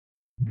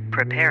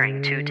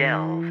Preparing to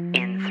delve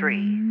in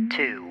 3,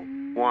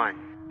 2,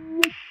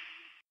 1.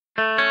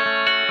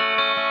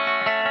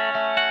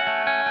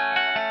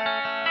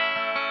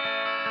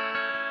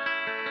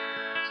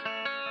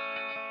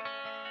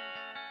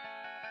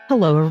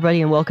 Hello,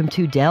 everybody, and welcome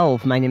to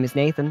Delve. My name is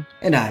Nathan.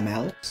 And I'm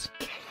Alex.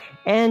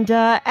 And,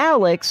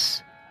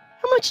 Alex,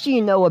 how much do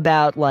you know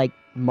about,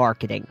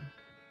 marketing?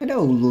 I know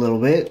a little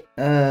bit.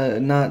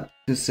 Not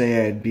to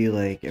say I'd be,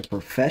 a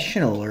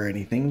professional or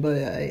anything, but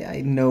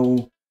I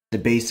know the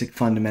basic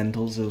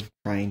fundamentals of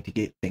trying to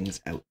get things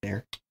out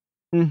there.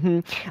 Mm-hmm.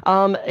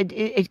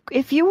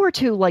 If you were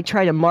to,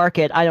 try to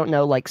market, I don't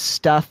know,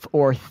 stuff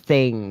or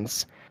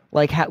things,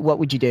 what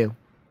would you do?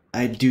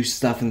 I'd do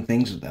stuff and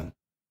things with them.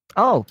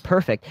 Oh,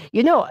 perfect.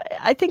 You know,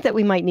 I think that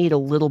we might need a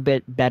little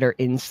bit better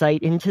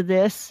insight into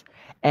this.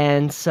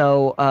 And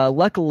so,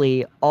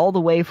 luckily, all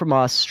the way from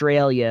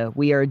Australia,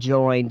 we are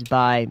joined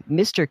by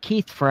Mr.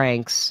 Keith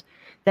Franks.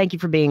 Thank you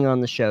for being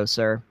on the show,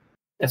 sir.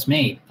 That's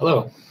me.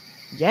 Hello.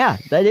 Yeah,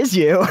 that is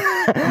you.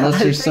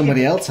 Unless there's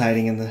somebody else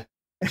hiding in the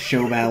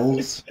show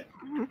bowels.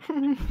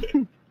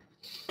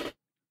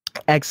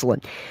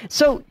 Excellent.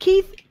 So,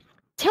 Keith,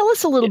 tell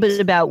us a little bit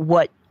about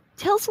what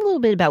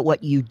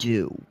you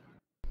do.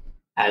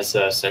 As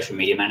a social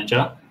media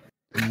manager,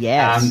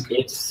 yes,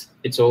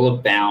 it's all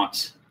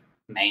about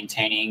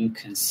maintaining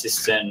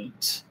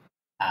consistent.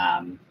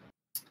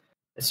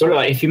 It's sort of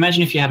like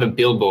if you have a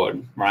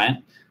billboard, right?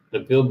 The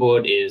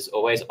billboard is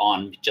always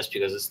on just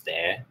because it's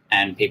there,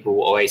 and people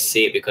will always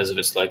see it because of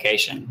its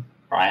location,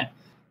 right?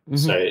 Mm-hmm.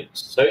 So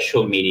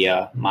social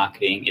media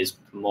marketing is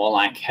more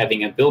like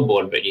having a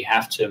billboard, but you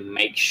have to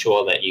make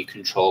sure that you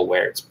control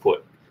where it's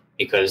put,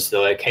 because the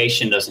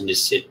location doesn't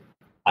just sit.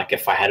 Like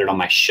if I had it on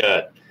my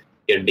shirt,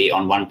 it would be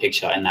on one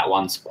picture in that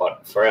one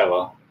spot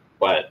forever.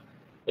 But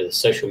with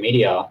social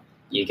media,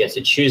 you get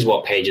to choose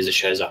what pages it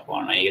shows up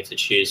on, or you get to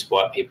choose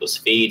what people's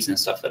feeds and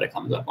stuff that it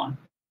comes up on.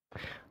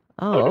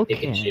 Oh, okay. You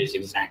can choose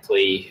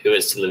exactly who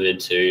it's delivered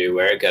to,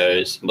 where it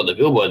goes, what the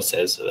billboard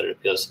says, so that it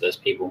appeals to those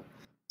people.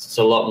 It's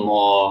a lot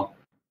more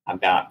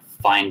about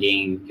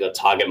finding your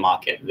target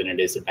market than it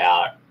is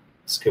about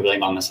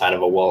scribbling on the side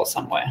of a wall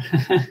somewhere.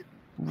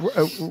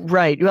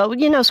 Right.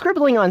 Well,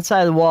 scribbling on the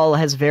side of the wall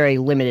has very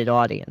limited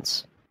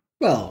audience.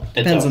 Well,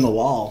 depends on the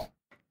wall.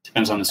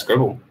 Depends on the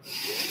scribble.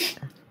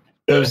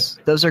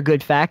 Those are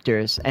good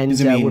factors, and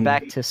we're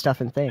back to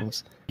stuff and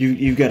things.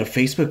 You've got a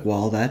Facebook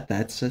wall.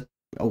 That's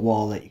a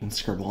wall that you can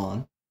scribble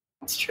on.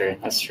 That's true.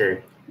 I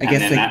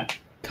guess they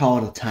call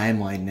it a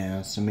timeline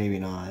now, so maybe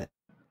not.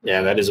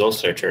 Yeah, that is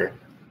also true.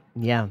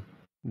 Yeah.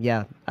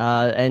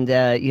 And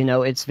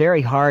it's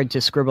very hard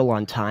to scribble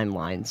on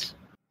timelines,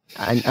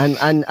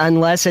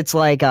 unless it's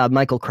like a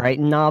Michael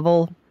Crichton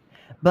novel,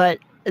 but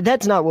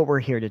that's not what we're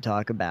here to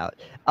talk about.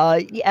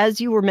 As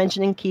you were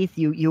mentioning, Keith,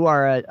 you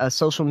are a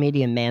social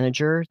media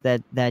manager.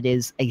 That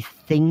is a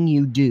thing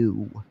you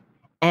do.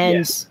 And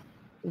yes.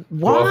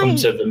 Why? Welcome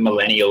to the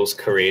millennials'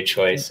 career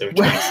choice of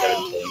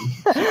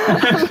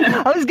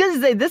 2017. I was going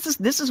to say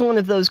this is one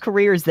of those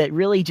careers that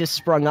really just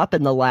sprung up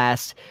in the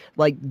last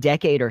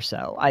decade or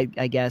so. I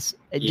guess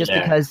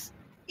because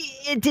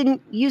it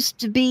didn't used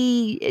to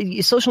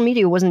be. Social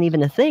media wasn't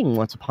even a thing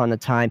once upon a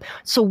time.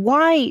 So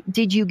why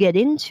did you get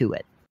into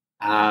it?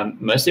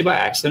 Mostly by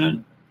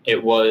accident.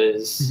 It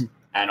was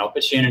an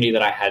opportunity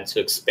that I had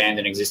to expand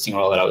an existing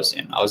role that I was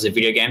in. I was a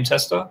video game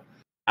tester.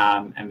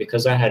 And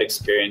because I had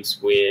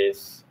experience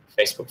with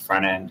Facebook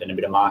front end and a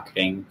bit of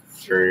marketing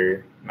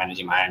through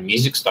managing my own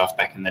music stuff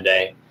back in the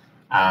day,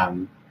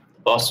 the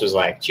boss was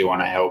like, do you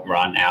want to help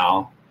run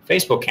our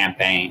Facebook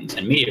campaigns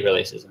and media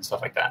releases and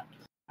stuff like that?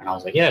 And I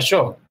was like, yeah,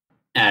 sure.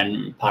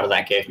 And part of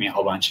that gave me a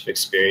whole bunch of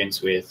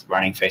experience with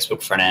running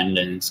Facebook front end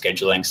and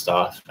scheduling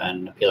stuff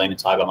and appealing to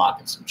target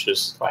markets, which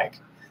was like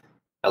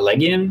a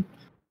leg in,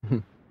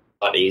 a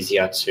lot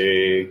easier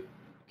to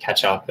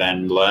catch up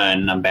and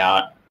learn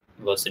about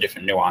lots of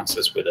different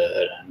nuances with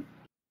it. And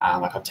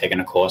I've taken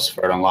a course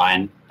for it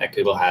online that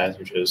Google has,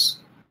 which was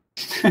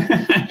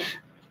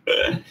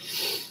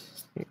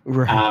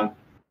right.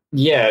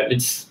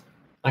 It's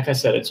like I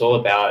said, it's all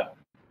about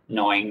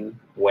knowing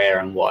where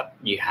and what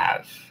you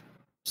have.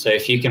 So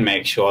if you can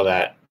make sure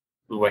that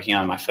working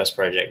on my first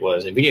project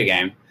was a video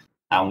game,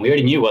 we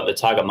already knew what the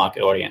target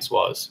market audience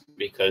was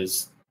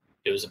because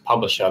it was a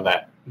publisher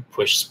that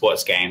pushed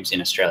sports games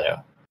in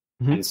Australia.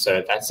 Mm-hmm. And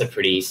so that's a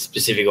pretty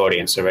specific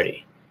audience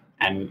already.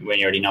 And when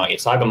you already know what your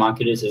target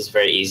market is, it's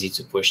very easy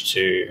to push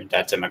to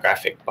that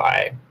demographic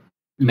by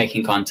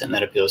making content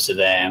that appeals to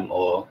them,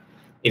 or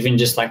even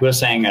just like we were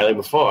saying earlier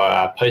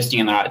before, posting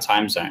in the right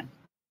time zone.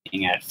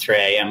 Being at 3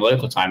 a.m.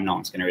 local time, no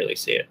one's going to really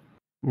see it.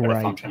 But right.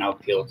 If I'm trying to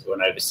appeal to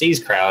an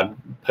overseas crowd,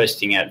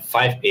 posting at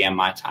 5 p.m.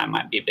 my time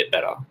might be a bit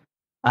better.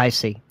 I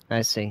see.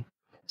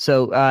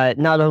 So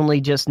not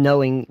only just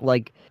knowing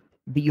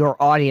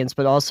your audience,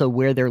 but also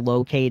where they're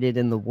located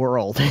in the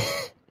world.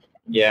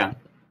 Yeah.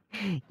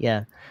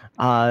 Yeah.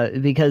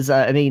 Because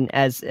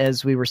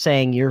as we were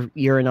saying,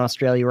 you're in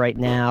Australia right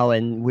now,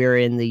 and we're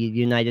in the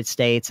United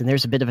States, and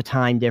there's a bit of a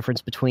time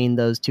difference between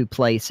those two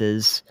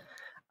places.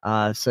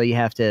 So you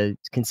have to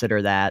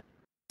consider that.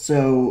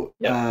 So,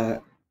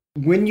 Yep.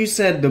 when you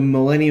said the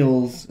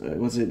millennials,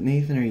 was it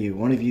Nathan or you?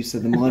 One of you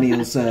said the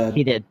millennials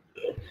He did.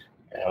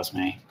 That was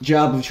me.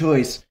 job of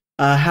choice.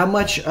 How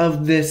much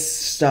of this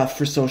stuff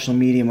for social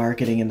media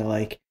marketing and the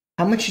like,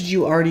 how much did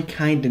you already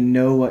kind of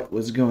know what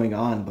was going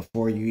on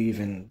before you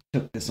even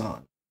took this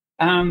on?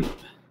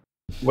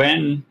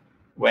 When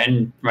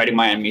writing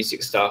my own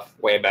music stuff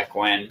way back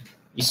when,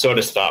 you sort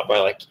of start by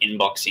like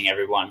inboxing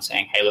everyone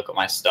saying, "Hey, look at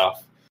my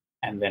stuff,"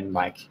 and then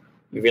like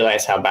you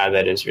realize how bad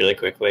that is really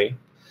quickly.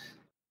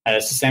 And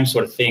it's the same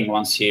sort of thing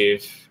once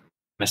you've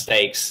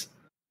mistakes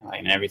like,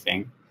 and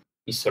everything.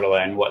 You sort of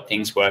learn what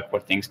things work,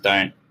 what things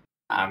don't.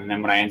 And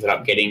then when I ended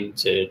up getting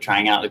to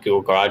trying out the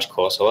Google Garage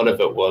course, a lot of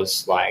it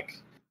was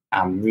like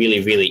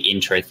really, really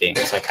intro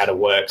things, like how to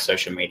work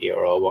social media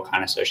or what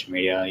kind of social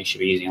media you should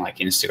be using, like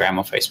Instagram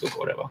or Facebook or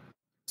whatever.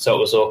 So it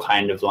was all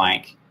kind of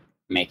like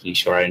making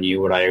sure I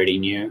knew what I already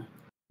knew.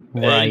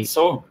 Right. It's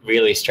all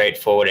really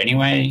straightforward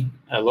anyway.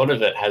 A lot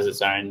of it has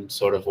its own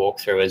sort of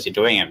walkthrough as you're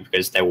doing it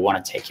because they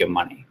want to take your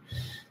money.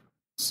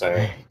 So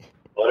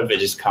a lot of it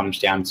just comes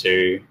down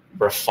to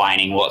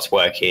refining what's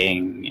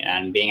working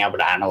and being able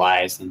to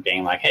analyze and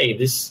being like, hey,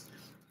 this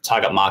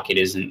target market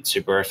isn't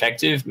super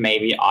effective.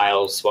 Maybe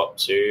I'll swap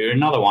to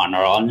another one,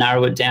 or I'll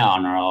narrow it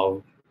down, or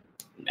I'll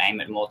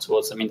aim it more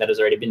towards something that has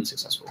already been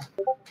successful.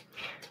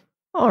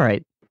 All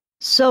right.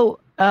 So,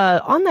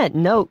 on that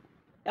note,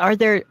 are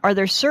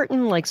there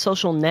certain like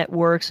social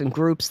networks and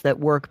groups that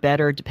work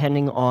better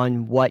depending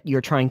on what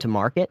you're trying to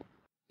market?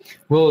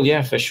 Well,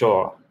 yeah, for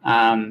sure.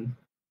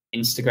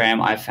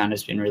 Instagram I've found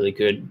has been really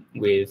good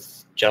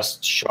with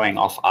just showing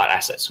off art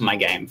assets for my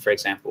game, for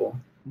example,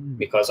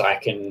 because I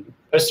can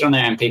post it on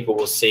there and people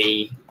will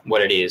see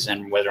what it is,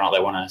 and whether or not they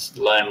want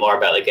to learn more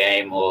about the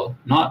game or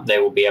not, they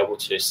will be able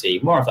to see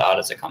more of the art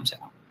as it comes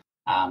out.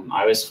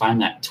 I always find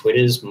that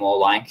Twitter's more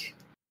like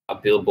a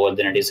billboard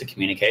than it is a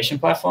communication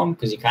platform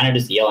because you're kind of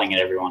just yelling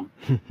at everyone.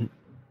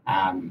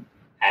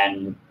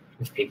 And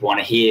if people want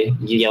to hear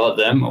you yell at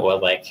them or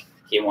like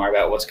hear more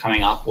about what's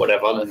coming up,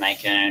 whatever, then they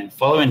can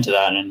follow into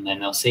that and then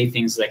they'll see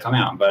things as they come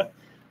out. But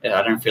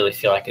I don't really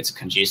feel like it's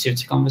conducive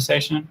to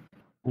conversation.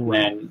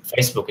 When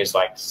Facebook is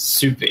like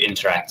super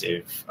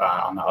interactive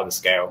on the other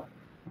scale,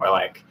 where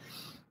like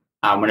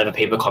whenever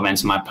people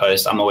comment on my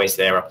post, I'm always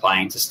there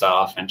replying to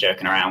stuff and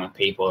joking around with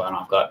people, and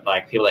I've got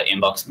like people that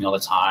inbox me all the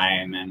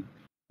time and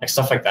like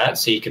stuff like that.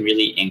 So you can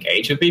really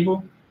engage with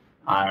people.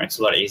 It's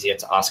a lot easier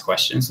to ask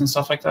questions and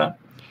stuff like that.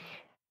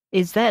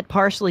 Is that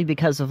partially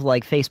because of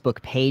like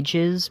Facebook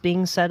pages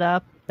being set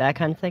up, that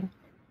kind of thing?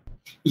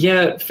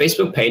 Yeah,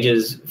 Facebook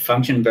pages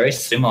function very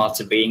similar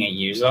to being a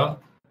user,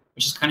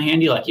 which is kind of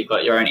handy. Like you've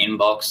got your own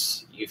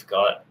inbox, you've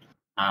got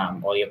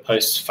all your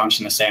posts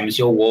function the same as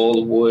your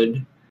wall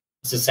would.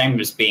 It's the same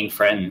as being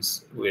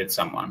friends with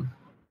someone,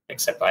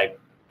 except I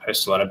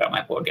post a lot about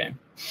my board game.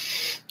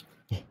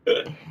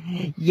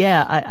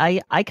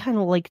 Yeah, I kind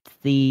of liked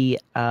the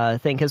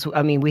thing because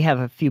I mean we have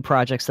a few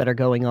projects that are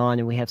going on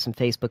and we have some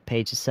Facebook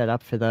pages set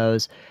up for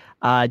those.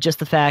 Just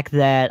the fact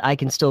that I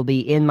can still be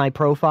in my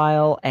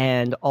profile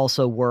and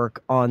also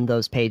work on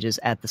those pages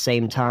at the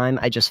same time,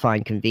 I just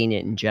find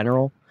convenient in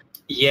general.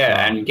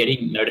 Yeah, and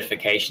getting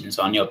notifications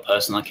on your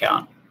personal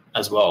account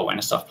as well when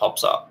stuff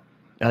pops up.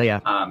 Oh yeah.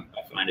 I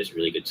find is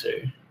really good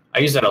too. I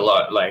use that a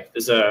lot. Like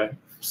there's a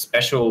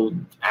special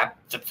app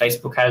that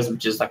Facebook has,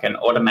 which is like an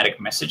automatic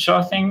message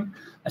sort of thing.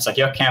 It's like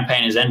your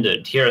campaign is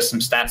ended. Here are some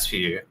stats for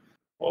you,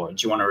 or do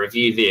you want to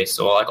review this,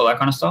 or like all that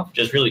kind of stuff. Which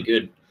is really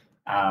good.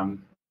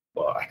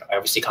 Well, I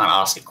obviously can't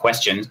ask it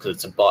questions because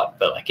it's a bot,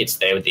 but like it's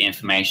there with the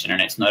information and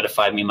it's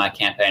notified me my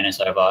campaign is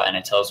over, and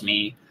it tells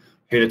me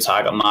who the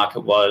target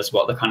market was,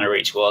 what the kind of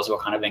reach was, what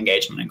kind of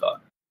engagement it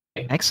got.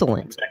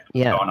 Excellent.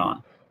 Exactly Yeah. what's going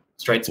on.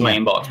 Straight to my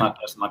inbox, my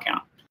personal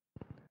account.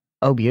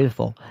 Oh,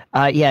 beautiful.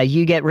 Yeah,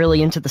 you get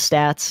really into the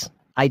stats.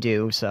 I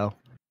do, so.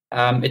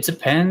 It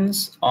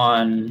depends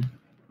on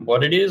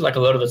what it is. Like a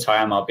lot of the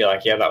time I'll be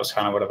like, yeah, that was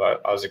kind of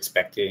what I was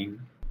expecting.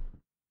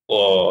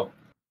 Or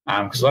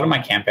because a lot of my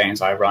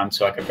campaigns I run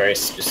to like a very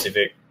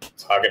specific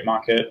target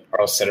market, or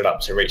I'll set it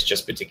up to reach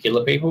just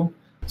particular people.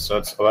 So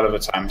it's a lot of the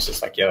time it's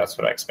just like, yeah, that's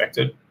what I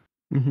expected.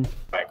 Mm-hmm.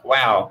 Like,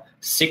 wow,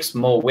 6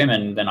 more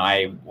women than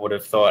I would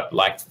have thought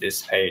liked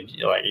this page.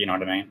 Like, you know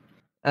what I mean?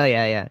 Oh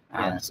yeah.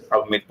 It's the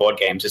problem with board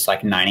games. It's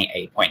like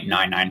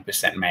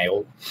 98.99%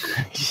 male.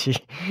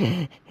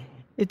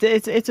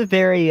 It's a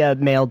very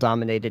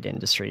male-dominated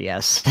industry.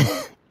 Yes.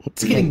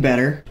 It's getting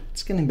better.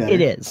 It's getting better.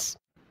 It is.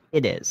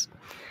 It is.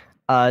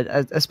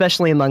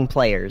 Especially among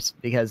players,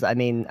 because I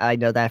mean I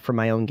know that from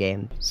my own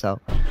game. So,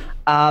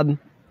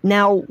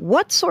 now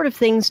what sort of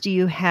things do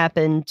you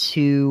happen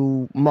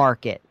to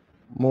market,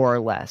 more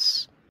or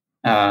less?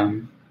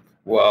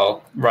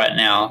 Well, right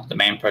now the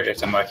main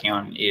project I'm working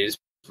on is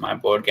my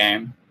board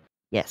game.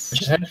 Yes.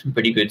 Which has had some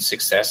pretty good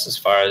success as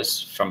far as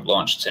from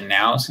launch to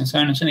now is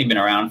concerned. It's only been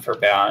around for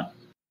about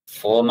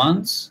 4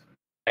 months,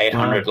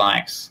 800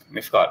 likes.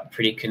 We've got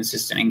pretty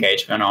consistent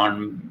engagement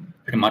on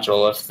pretty much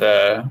all of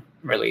the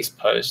release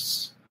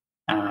posts.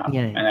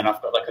 And then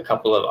I've got like a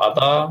couple of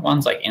other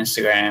ones like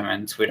Instagram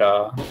and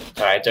Twitter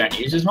that I don't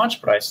use as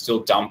much, but I still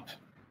dump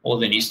all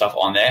the new stuff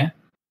on there.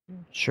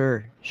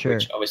 Sure.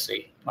 Which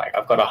obviously, like,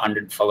 I've got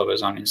 100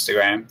 followers on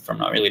Instagram from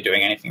not really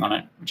doing anything on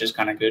it, which is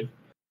kind of good.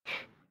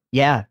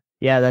 Yeah,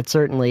 that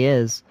certainly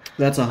is.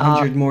 That's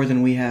 100 more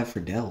than we have for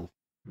Delve.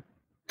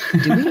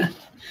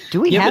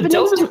 Do we have an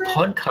Delve is a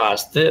Instagram?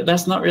 podcast.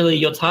 That's not really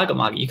your target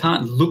market. You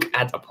can't look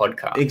at a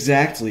podcast.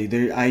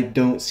 Exactly. I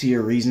don't see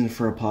a reason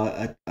for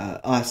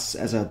us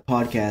as a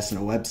podcast and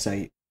a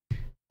website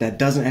that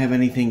doesn't have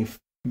anything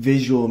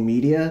visual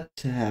media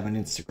to have an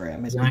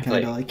Instagram. It's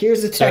kind of like,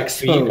 here's a text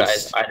for you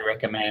post. guys, I'd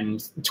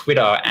recommend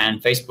Twitter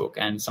and Facebook,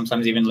 and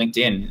sometimes even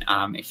LinkedIn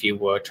if you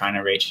were trying to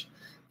reach,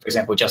 for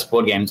example, just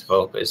board game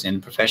developers in the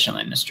professional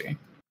industry.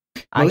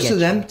 Most of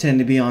them tend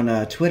to be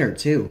on Twitter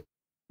too.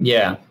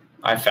 Yeah,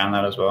 I found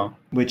that as well.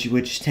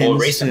 Which tends or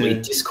recently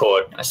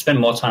Discord. I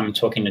spend more time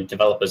talking to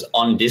developers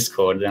on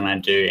Discord than I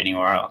do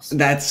anywhere else.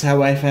 That's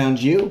how I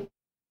found you.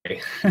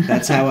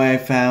 That's how I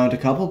found a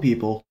couple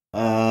people.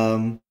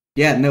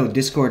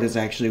 Discord is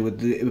actually with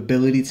the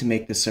ability to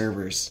make the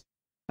servers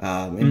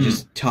and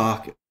just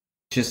talk,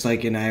 just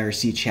like an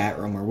IRC chat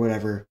room or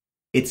whatever.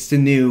 It's the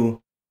new,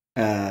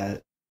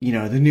 the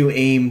new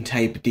AIM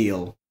type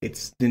deal.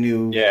 It's the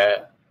new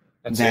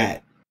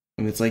that.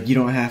 And it's like you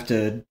don't have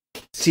to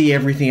see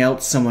everything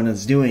else someone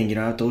is doing. You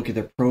don't have to look at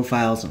their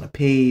profiles on a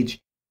page.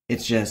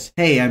 It's just,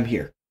 hey, I'm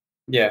here.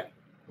 Yeah.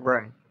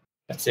 Right.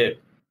 That's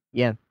it.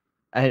 Yeah.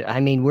 I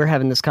mean, we're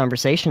having this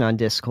conversation on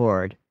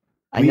Discord.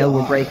 I know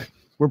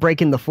we're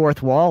breaking the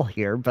fourth wall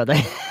here, but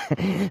I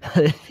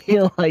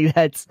feel like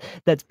that's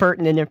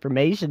pertinent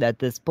information at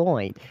this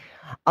point.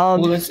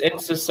 Well, it's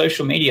a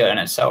social media in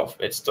itself.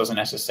 It doesn't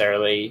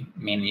necessarily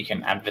mean you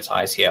can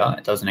advertise here.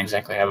 It doesn't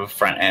exactly have a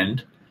front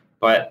end,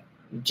 but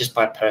just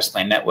by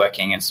personally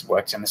networking, it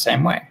works in the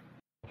same way.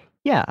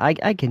 Yeah,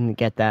 I can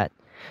get that.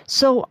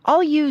 So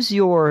I'll use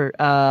your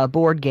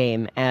board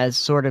game as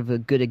sort of a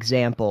good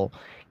example.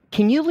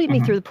 Can you lead me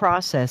through the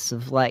process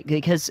of, like,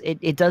 because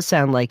it does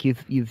sound like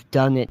you've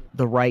done it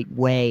the right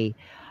way.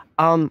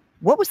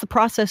 What was the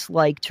process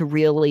like to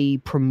really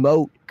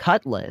promote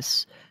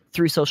Cutlass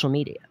through social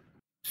media?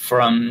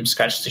 From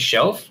scratch to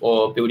shelf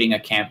or building a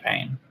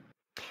campaign?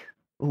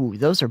 Ooh,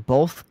 those are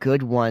both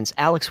good ones.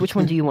 Alex, which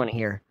one do you want to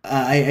hear?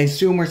 I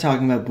assume we're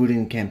talking about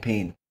building a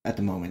campaign at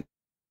the moment.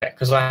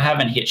 Because I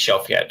haven't hit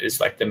shelf yet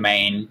is like the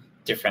main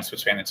difference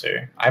between the two.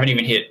 I haven't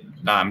even hit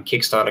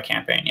Kickstarter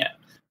campaign yet.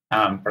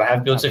 But I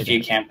have built a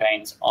few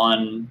campaigns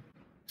on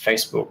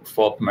Facebook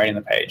for promoting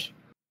the page.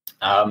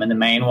 And the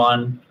main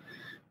one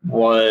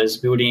was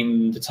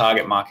building the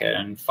target market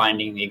and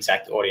finding the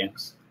exact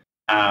audience,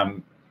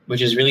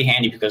 which is really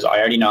handy because I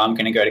already know I'm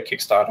going to go to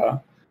Kickstarter.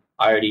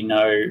 I already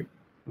know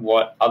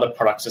what other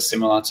products are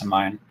similar to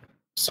mine.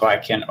 So I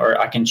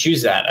can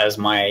choose that as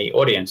my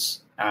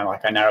audience.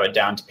 Like I narrow it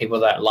down to people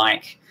that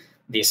like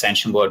the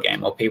Ascension board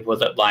game or people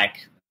that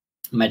like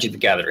Magic the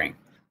Gathering.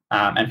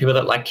 And people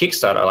that like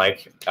Kickstarter,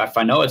 like if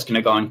I know it's going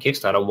to go on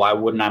Kickstarter, why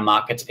wouldn't I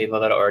market to people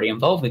that are already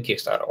involved with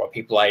Kickstarter or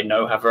people I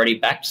know have already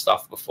backed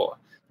stuff before?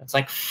 That's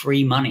like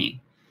free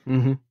money.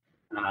 Mm-hmm.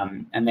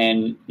 And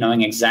then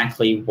knowing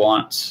exactly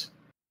what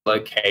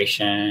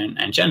location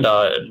and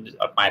gender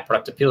my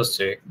product appeals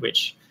to,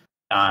 which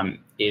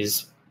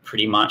is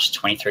pretty much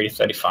 23 to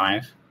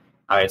 35.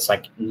 It's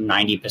like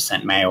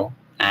 90% male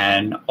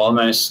and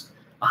almost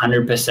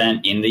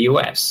 100% in the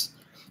US.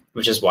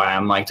 Which is why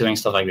I'm like doing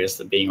stuff like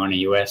this, being on a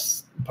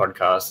US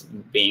podcast,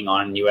 being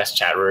on US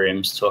chat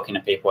rooms, talking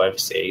to people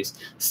overseas,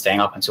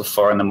 staying up until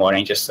 4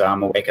 a.m. just so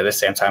I'm awake at the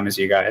same time as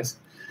you guys.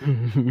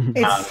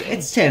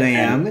 It's 10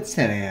 a.m. It's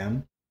 10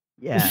 a.m.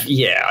 Yeah.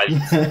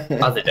 Yeah,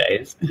 other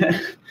days.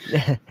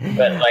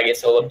 But like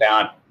it's all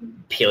about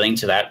appealing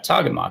to that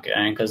target market.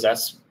 And because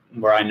that's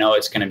where I know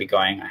it's going to be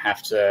going, I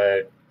have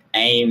to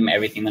aim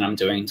everything that I'm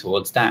doing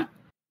towards that.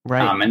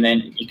 Right. And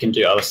then you can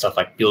do other stuff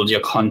like build your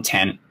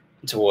content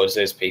towards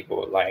those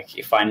people. Like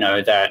if I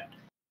know that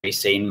we're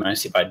seen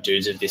mostly by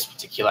dudes of this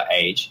particular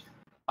age,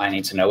 I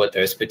need to know what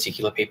those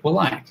particular people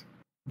like,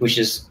 which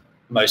is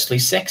mostly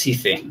sexy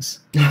things,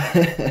 which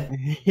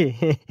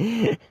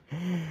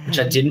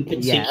I didn't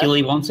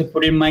particularly want to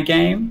put in my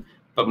game,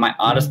 but my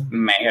artist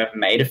may have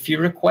made a few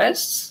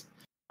requests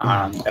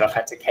that I've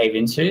had to cave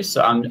into.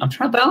 So I'm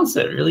trying to balance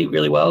it really,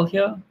 really well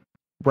here.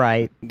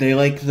 Right. They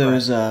like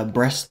those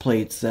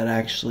breastplates that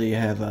actually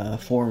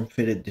have form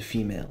fitted to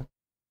female.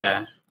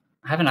 Yeah.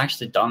 I haven't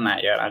actually done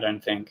that yet, I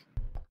don't think.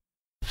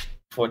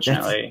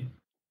 Fortunately.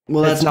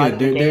 That's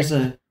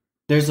good.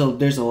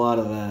 There's a lot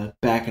of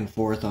back and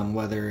forth on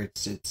whether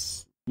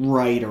it's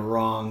right or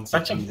wrong.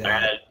 Such a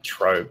bad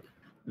trope.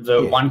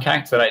 The one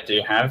character that I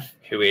do have,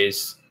 who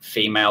is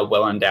female,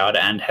 well endowed,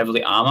 and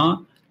heavily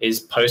armor, is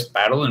post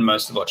battle, and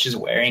most of what she's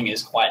wearing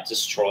is quite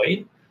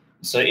destroyed.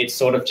 So it's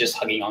sort of just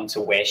hugging on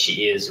to where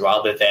she is,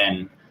 rather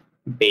than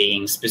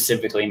being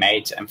specifically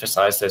made to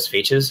emphasize those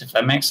features. If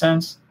that makes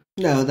sense.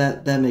 No,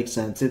 that makes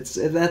sense. That's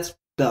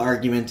the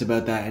argument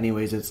about that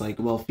anyways. It's like,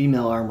 well,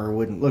 female armor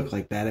wouldn't look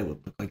like that. It would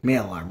look like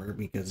male armor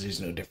because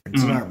there's no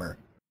difference in armor.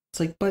 It's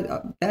like,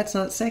 but that's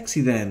not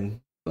sexy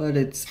then. But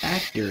it's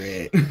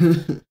accurate.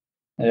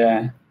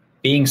 Yeah.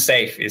 Being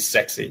safe is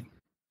sexy.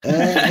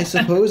 I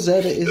suppose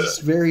that is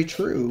very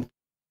true.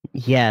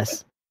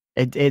 Yes,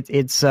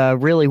 it's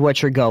really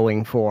what you're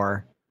going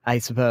for, I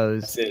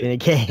suppose, in a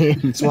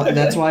game.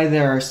 That's why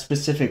there are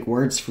specific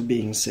words for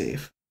being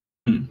safe.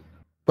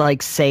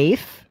 Like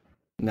safe?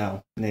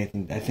 No,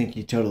 Nathan, I think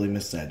you totally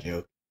missed that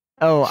joke.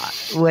 Oh,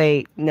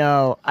 wait,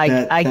 no,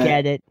 I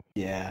get it.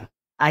 Yeah.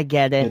 I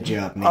get it. Good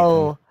job, Nathan.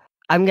 Oh,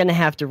 I'm gonna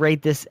have to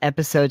rate this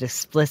episode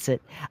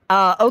explicit.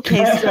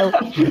 Okay, so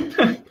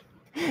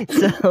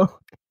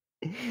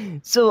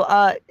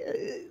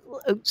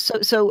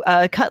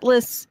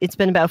Cutlass, it's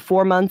been about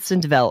 4 months in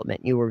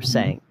development, you were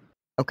saying.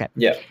 Okay.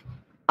 Yeah.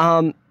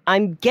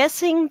 I'm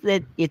guessing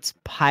that it's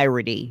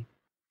piratey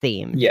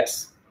themed.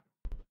 Yes.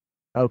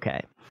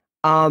 Okay.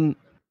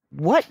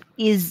 What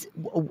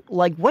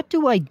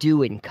do I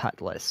do in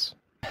Cutlass?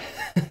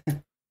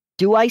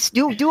 do I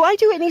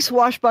do any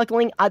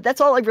swashbuckling? That's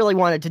all I really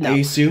wanted to know. I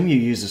assume you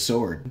use a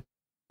sword.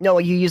 No,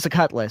 you use a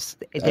Cutlass.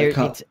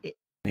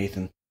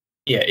 Nathan.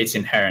 Yeah, it's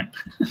inherent.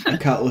 A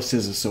cutlass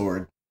is a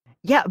sword.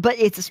 Yeah, but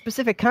it's a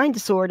specific kind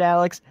of sword,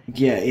 Alex.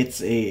 Yeah,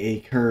 it's a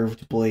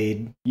curved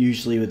blade,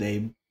 usually with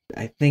I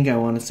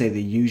want to say they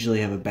usually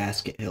have a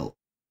basket hilt,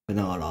 but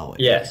not always.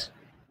 Yes.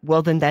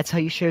 Well, then that's how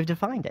you should have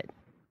defined it.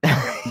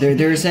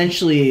 They're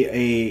essentially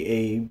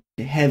a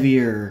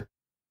heavier,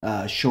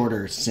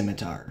 shorter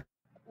scimitar.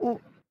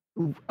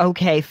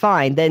 Okay,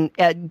 fine. Then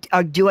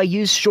do I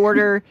use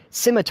shorter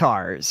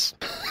scimitars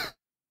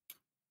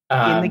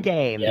in the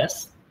game?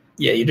 Yes.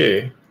 Yeah, you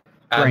do.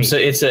 So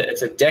it's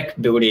a deck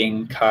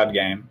building card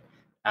game,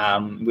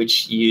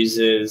 which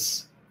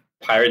uses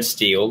pirate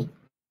steel,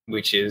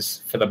 which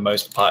is for the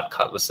most part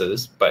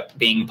cutlasses. But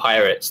being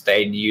pirates,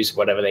 they use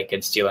whatever they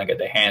can steal and get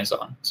their hands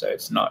on. So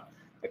it's not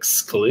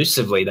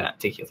exclusively that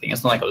particular thing.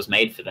 It's not like it was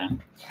made for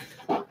them.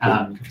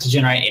 To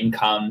generate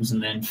incomes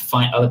and then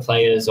fight other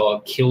players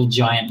or kill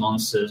giant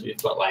monsters. We've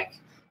got like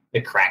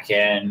the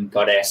Kraken,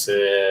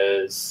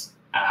 goddesses,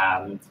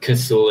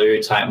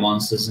 Cthulhu type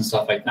monsters and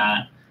stuff like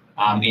that.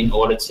 In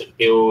order to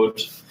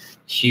build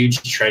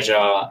huge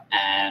treasure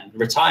and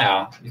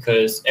retire,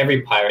 because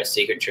every pirate's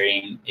secret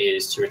dream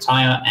is to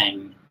retire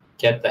and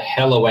get the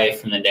hell away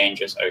from the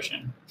dangerous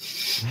ocean.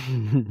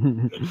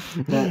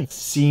 That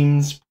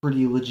seems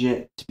pretty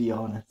legit, to be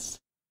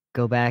honest.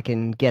 Go back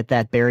and get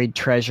that buried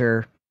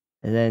treasure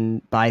and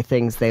then buy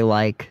things they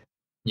like.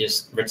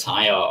 Just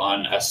retire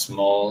on a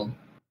small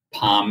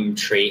palm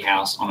tree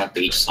house on a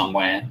beach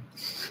somewhere.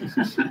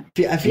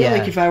 I feel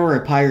like if I were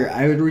a pirate,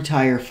 I would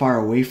retire far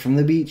away from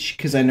the beach,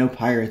 because I know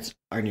pirates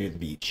are near the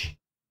beach.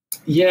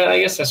 Yeah, I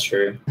guess that's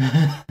true.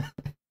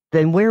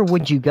 Then where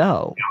would you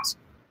go?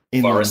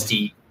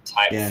 Foresty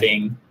type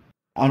thing.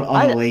 On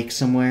a lake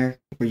somewhere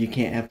where you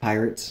can't have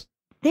pirates.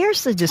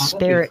 There's a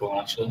disparate... Cool,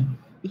 actually.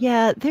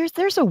 Yeah,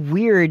 there's a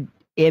weird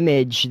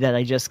image that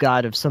I just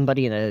got of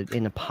somebody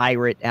in a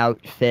pirate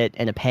outfit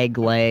and a peg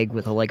leg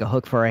with a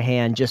hook for a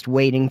hand, just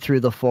wading through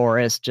the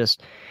forest,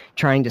 just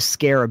trying to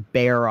scare a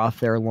bear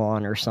off their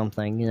lawn or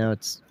something.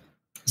 It's.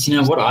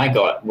 So, what I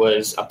got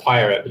was a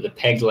pirate with a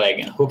peg leg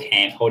and a hook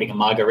hand holding a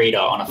margarita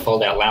on a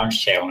fold-out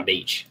lounge chair on a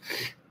beach.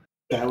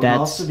 That would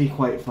also be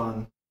quite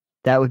fun.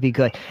 That would be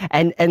good,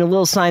 and a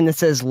little sign that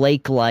says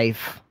 "Lake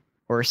Life"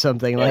 or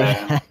something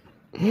like that.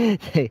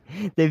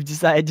 They've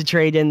decided to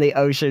trade in the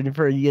ocean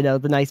for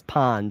the nice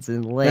ponds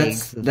and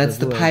lakes. That's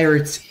the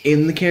pirates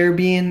in the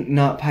Caribbean,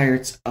 not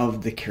Pirates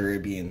of the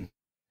Caribbean.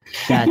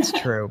 That's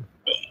true.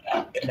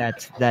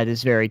 That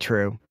is very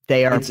true.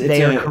 They are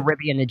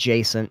Caribbean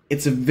adjacent.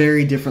 It's a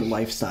very different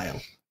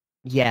lifestyle.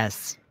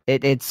 Yes,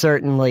 it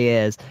certainly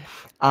is.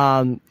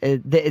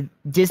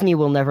 Disney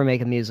will never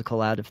make a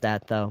musical out of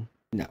that, though.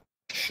 No.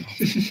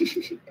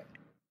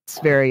 It's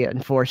very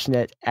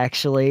unfortunate,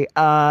 actually.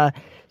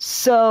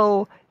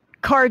 So,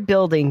 card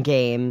building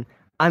game.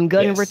 I'm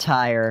going to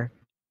retire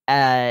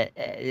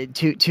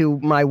to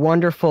my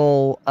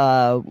wonderful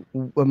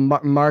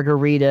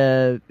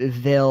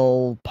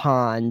Margaritaville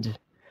pond,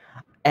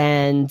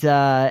 and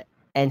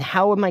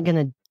how am I going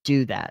to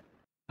do that?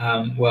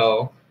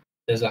 Well,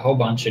 there's a whole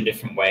bunch of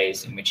different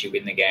ways in which you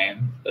win the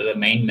game, but the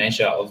main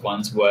measure of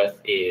one's worth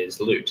is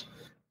loot.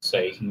 So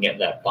you can get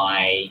that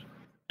by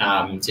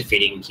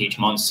defeating huge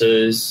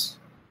monsters,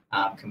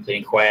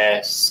 completing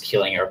quests,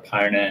 killing your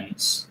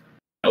opponents.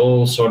 It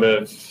all sort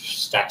of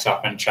stacks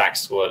up and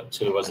tracks towards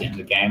the end of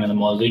the game. And the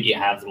more loot you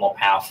have, the more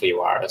powerful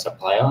you are as a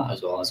player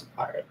as well as a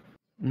pirate.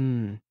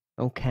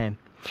 Okay.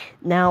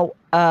 Now,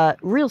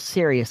 real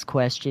serious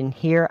question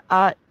here.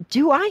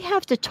 Do I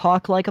have to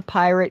talk like a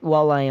pirate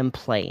while I am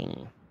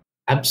playing?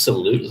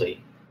 Absolutely.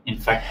 In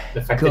fact,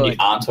 the fact that you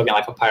aren't talking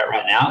like a pirate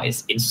right now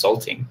is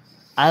insulting.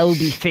 I'll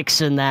be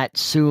fixing that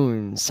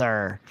soon,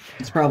 sir.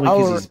 It's probably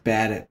because he's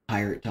bad at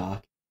pirate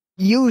talk.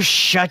 You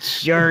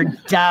shut your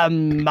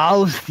damn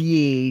mouth,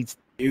 ye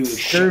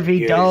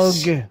scurvy dog.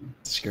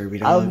 Scurvy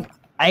dog.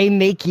 I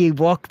make ye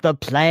walk the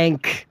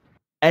plank,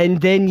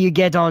 and then you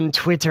get on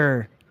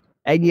Twitter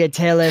and you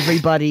tell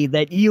everybody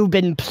that you've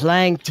been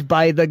planked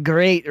by the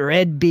great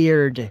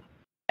Redbeard.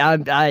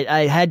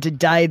 I had to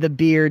dye the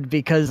beard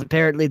because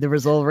apparently there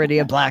was already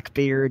a black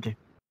beard.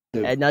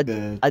 And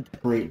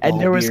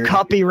there was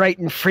copyright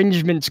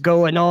infringements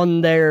going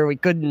on there. We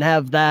couldn't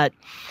have that.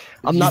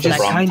 I'm not that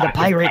kind of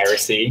pirate.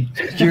 Piracy.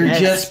 You're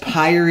just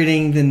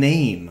pirating the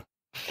name.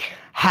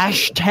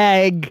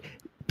 Hashtag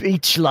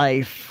beach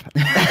life.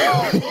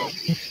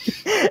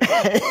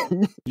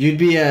 You'd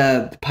be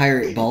a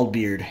pirate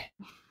Baldbeard.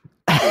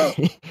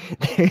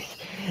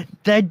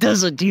 That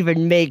doesn't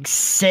even make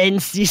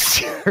sense, you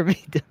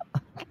scurvy dog.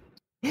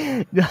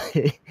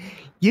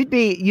 You'd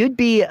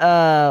be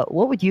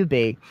what would you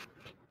be?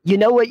 You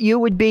know what you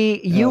would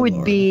be? You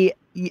would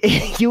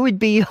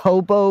be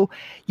hobo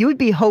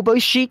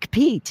chic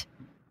Pete.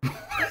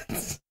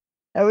 That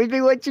would be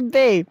what you'd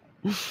be.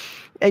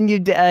 And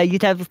you'd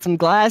have some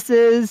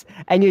glasses,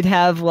 and you'd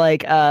have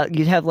like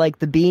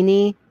the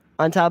beanie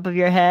on top of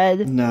your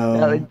head.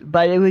 No.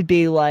 But it would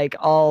be like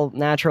all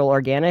natural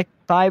organic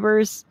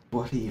fibers.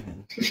 What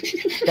even?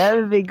 That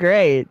would be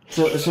great.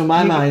 So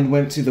my mind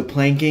went to the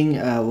planking,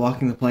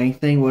 walking the plank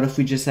thing. What if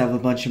we just have a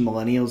bunch of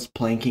millennials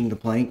planking the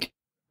plank?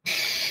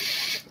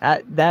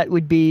 That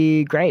would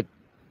be great.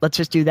 Let's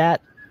just do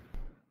that.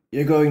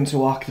 You're going to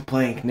walk the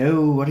plank.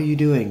 No, what are you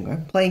doing?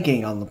 I'm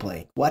planking on the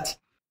plank. What?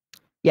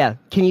 Yeah,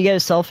 can you get a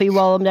selfie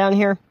while I'm down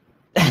here?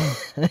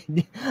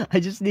 I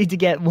just need to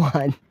get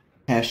one.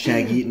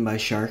 Hashtag eaten by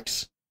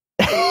sharks.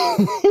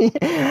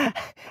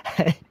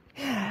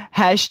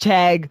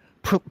 Hashtag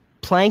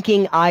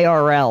planking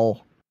IRL.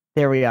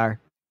 There we are.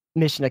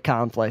 Mission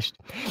accomplished.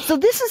 So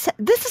this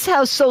is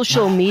how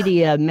social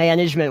media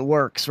management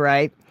works,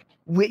 right?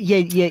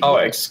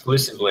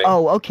 Exclusively.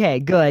 Oh, okay,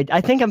 good. I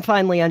think I'm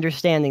finally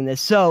understanding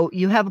this. So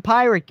you have a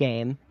pirate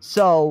game.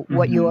 So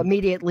what you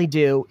immediately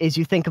do is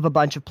you think of a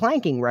bunch of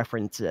planking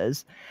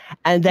references,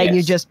 and then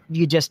you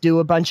just do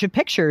a bunch of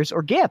pictures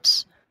or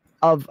GIFs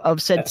of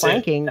said That's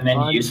planking. And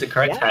then you use the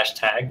correct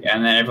hashtag,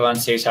 and then everyone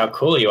sees how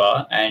cool you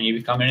are, and you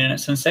become an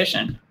internet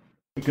sensation.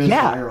 It goes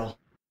viral.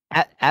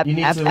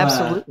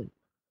 Absolutely.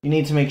 You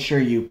need to make sure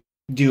you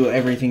do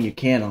everything you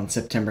can on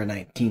September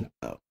 19th,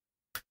 though.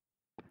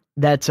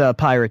 That's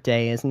Pirate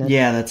Day, isn't it?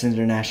 Yeah, that's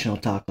International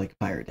Talk Like a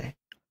Pirate Day.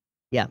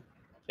 Yeah.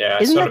 Yeah,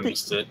 I sort of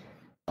missed it.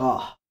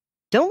 Oh.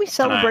 Don't we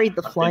celebrate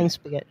the flying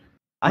spaghetti?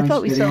 I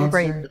thought we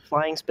celebrated the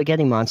flying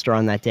spaghetti monster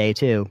on that day,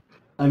 too.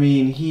 I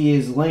mean, he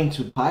is linked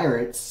with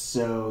pirates,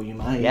 so you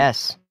might.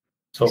 Yes.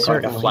 Talk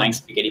like a flying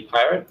spaghetti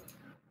pirate?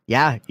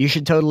 Yeah, you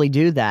should totally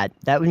do that.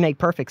 That would make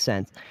perfect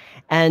sense.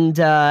 And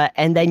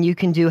then you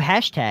can do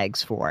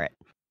hashtags for it.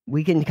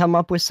 We can come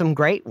up with some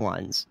great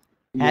ones.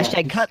 Yeah.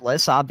 Hashtag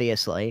Cutlass,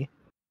 obviously.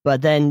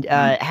 But then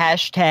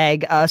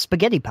hashtag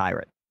spaghetti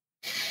pirate.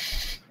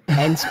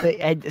 And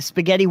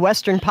spaghetti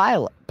western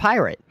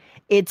pirate.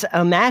 It's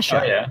a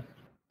mashup. Oh, yeah.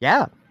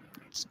 Yeah.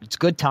 It's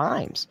good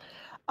times.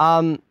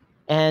 And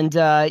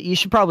you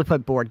should probably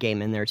put board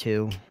game in there,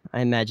 too. I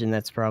imagine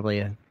that's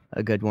probably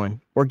a good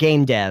one. Or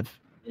game dev.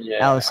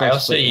 Yeah, I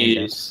also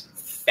use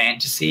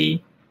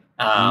fantasy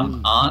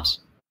art.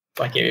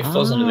 Like, it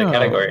falls into the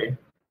category.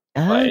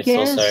 But it's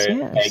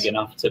also vague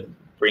enough to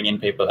bring in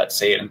people that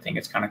see it and think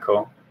it's kind of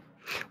cool.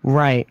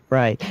 Right.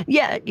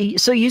 Yeah,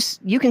 so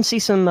you can see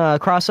some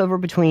crossover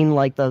between,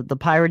 like, the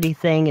piratey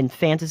thing and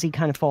fantasy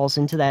kind of falls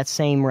into that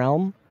same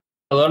realm.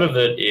 A lot of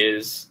it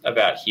is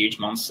about huge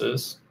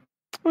monsters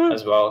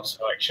as well.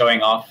 So, like,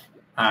 showing off,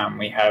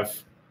 we have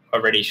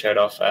already showed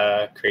off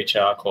a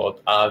creature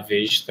called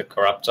Arvij the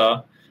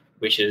Corruptor,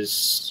 which is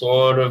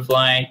sort of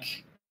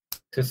like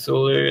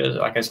Cthulhu,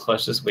 like as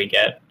close as we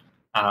get,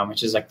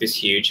 which is like this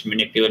huge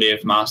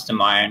manipulative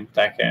mastermind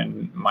that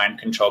can mind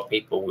control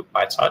people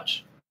by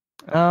touch.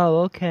 Oh,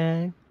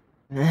 okay.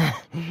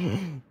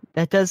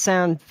 That does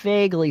sound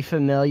vaguely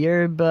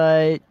familiar,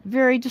 but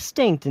very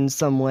distinct in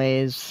some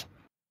ways.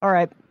 All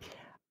right.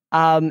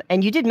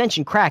 And you did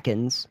mention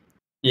krakens.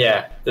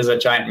 Yeah, there's a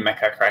giant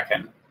mecha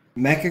kraken.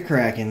 Mecha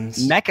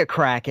krakens. Mecha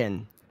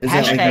kraken.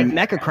 Hashtag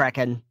mecha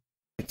kraken.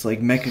 It's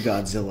like Mecha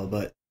Godzilla,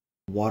 but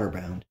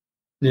waterbound.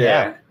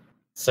 Yeah.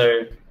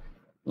 So,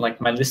 like,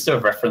 my list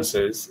of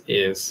references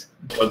is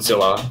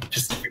Godzilla,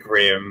 Pacific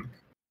Rim,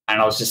 and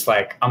I was just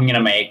like, I'm going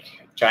to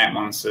make giant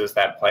monsters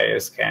that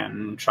players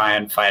can try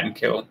and fight and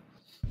kill.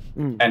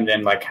 And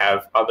then, like,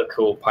 have other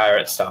cool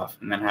pirate stuff,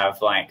 and then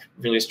have, like,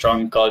 really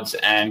strong gods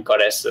and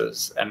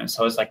goddesses. And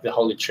so it's like the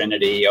holy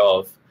trinity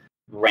of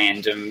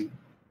random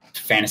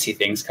fantasy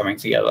things coming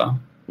together.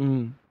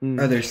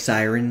 Are there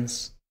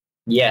sirens?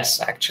 Yes,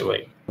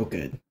 actually. Oh,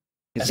 good.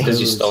 That's because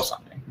you stole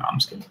something. No, I'm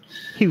just kidding.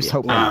 He was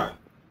hoping.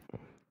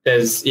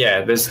 There's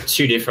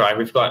two different. Like,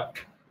 we've got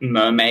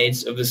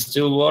mermaids of the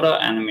still water,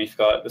 and then we've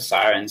got the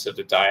sirens of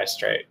the dire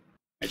strait,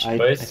 which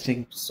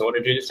both sort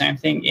of do the same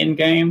thing in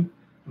game,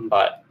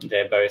 but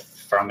they're both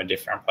from a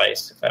different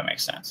place. If that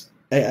makes sense.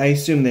 I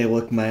assume they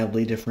look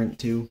mildly different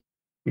too.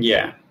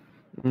 Yeah.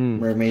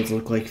 Mermaids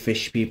look like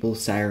fish people.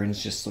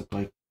 Sirens just look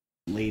like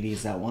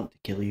ladies that want to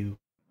kill you.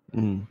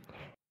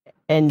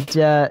 And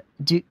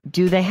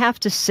do they have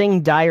to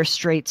sing Dire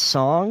Straits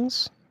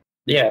songs?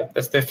 Yeah,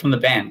 they're from the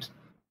band.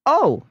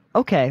 Oh,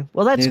 okay.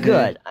 Well, that's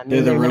good. I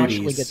mean, they're the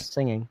naturally good at roadies.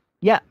 singing.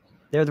 Yeah,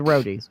 they're the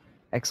roadies.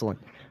 Excellent.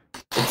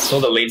 It's all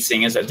the lead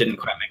singers that didn't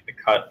quite make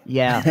the cut.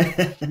 Yeah,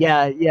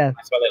 yeah.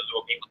 That's why they're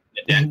little people in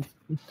the den,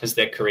 because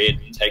their career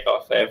didn't take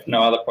off. They have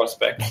no other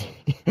prospects.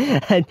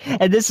 and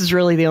this is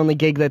really the only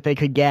gig that they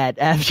could get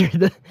after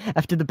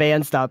the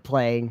band stopped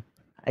playing.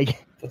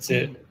 That's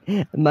it.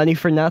 Money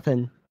for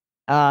nothing.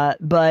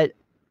 But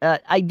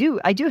I do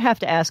have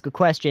to ask a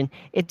question.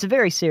 It's a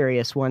very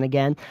serious one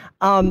again.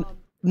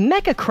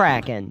 Mecha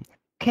Kraken.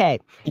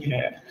 Okay.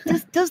 Yeah.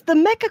 Does the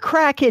Mecha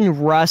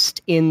Kraken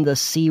rust in the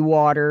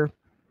seawater?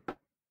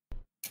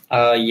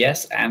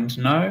 Yes and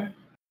no.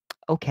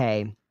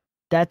 Okay.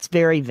 That's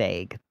very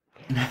vague.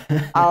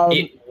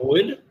 It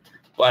would,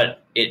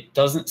 but it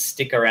doesn't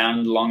stick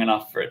around long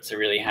enough for it to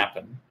really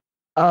happen.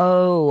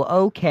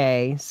 Oh,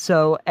 okay.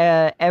 So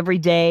every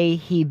day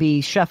he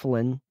be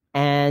shuffling,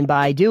 and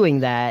by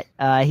doing that,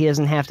 he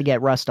doesn't have to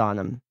get rust on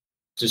him.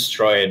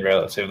 Destroyed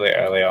relatively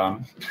early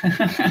on.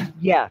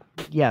 Yeah.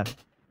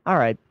 All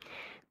right.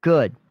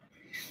 Good.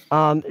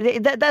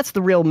 That's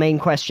the real main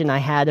question I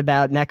had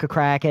about Mecha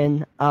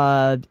Kraken.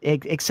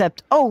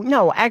 Except, oh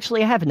no,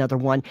 actually I have another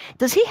one.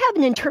 Does he have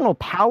an internal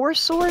power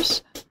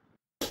source?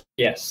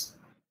 Yes,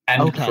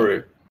 and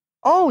crew.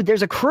 Oh,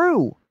 there's a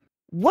crew.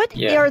 What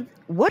Yeah.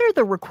 what are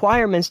the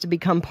requirements to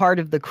become part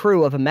of the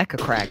crew of a Mecha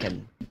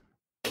Kraken?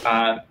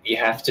 You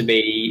have to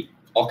be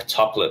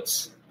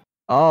octuplets.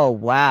 Oh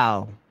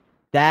wow,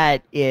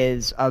 that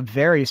is a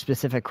very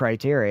specific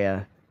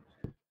criteria.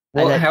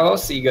 Well, how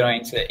else are you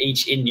going to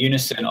each in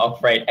unison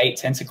operate 8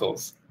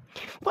 tentacles?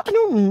 Well, I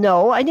don't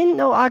know. I didn't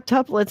know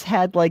octuplets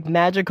had like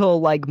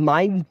magical like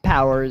mind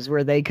powers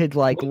where they could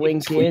like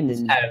link in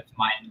and have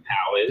mind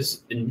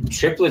powers. And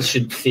triplets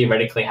should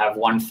theoretically have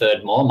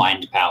 1/3 more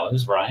mind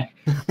powers, right?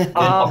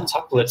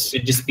 Octuplets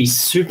should just be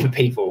super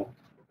people.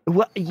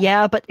 Well,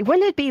 yeah, but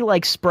wouldn't it be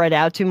like spread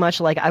out too much?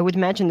 Like I would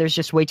imagine there's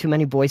just way too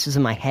many voices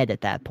in my head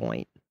at that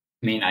point.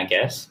 I mean, I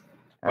guess.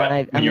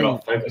 But when you're all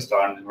focused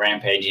on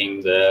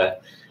rampaging the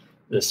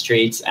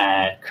streets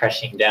and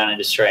crashing down and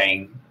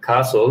destroying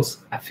castles,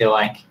 I feel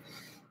like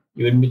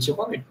you wouldn't be too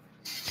worried.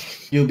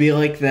 You'll be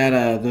like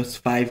that those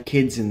 5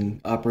 kids in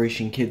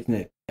Operation Kids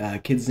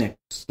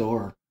Next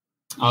Door.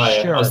 Oh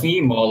yeah, Sure. I was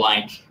thinking more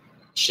like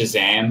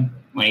Shazam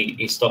when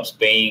he stops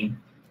being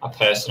a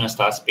person and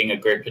starts being a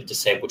group of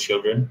disabled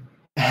children,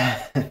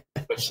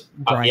 which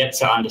I've yet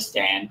to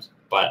understand.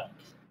 But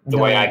the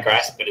way I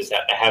grasp it is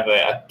that they have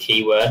a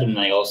keyword and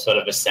they all sort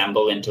of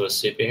assemble into a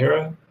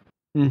superhero.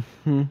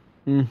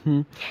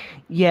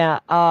 Yeah,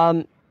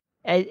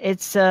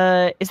 it's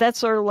is that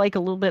sort of like a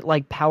little bit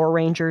like Power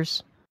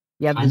Rangers?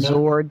 You have the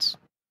Zords,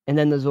 and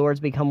then the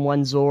Zords become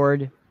one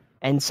Zord,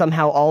 and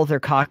somehow all of their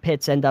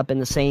cockpits end up in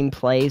the same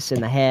place in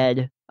the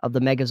head of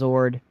the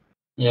Megazord.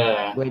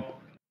 Yeah.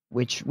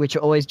 Which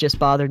always just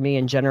bothered me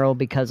in general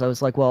because I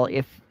was like, well,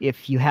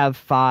 if you have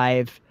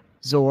 5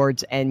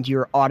 Zords and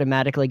you're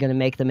automatically going to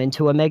make them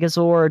into a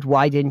Megazord,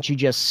 why didn't you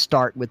just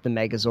start with the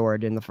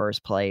Megazord in the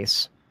first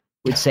place?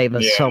 Would save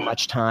us so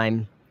much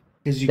time.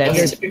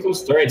 That's typical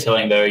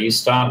storytelling, though. You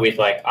start with,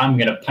 like, I'm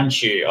going to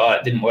punch you. Oh,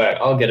 it didn't work.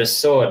 I'll get a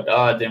sword.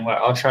 Oh, it didn't work.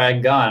 I'll try a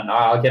gun. Oh,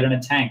 I'll get in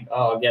a tank.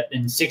 Oh, I'll get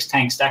in 6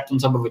 tanks stacked on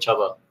top of each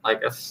other. Like,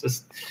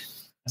 that's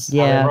how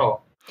they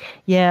roll.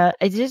 Yeah,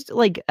 it's just,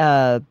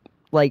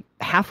 like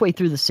halfway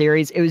through the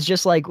series, it was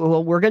just like,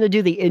 well, we're going to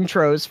do the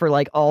intros for,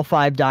 like, all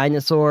 5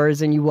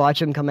 dinosaurs, and you watch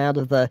them come out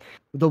of the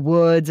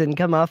woods and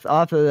come off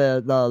of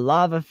the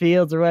lava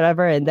fields or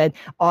whatever, and then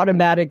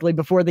automatically,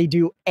 before they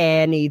do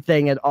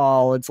anything at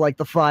all, it's like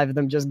the 5 of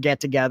them just get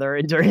together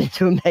and turn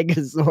into a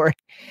Megazord,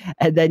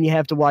 and then you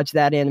have to watch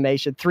that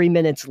animation. 3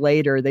 minutes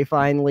later, they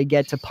finally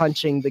get to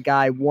punching the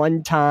guy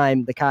one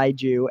time, the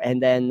kaiju,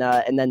 and then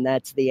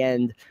that's the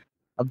end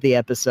of the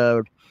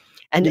episode.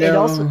 And it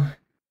also...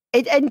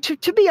 And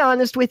to be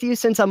honest with you,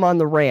 since I'm on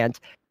the rant,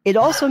 it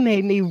also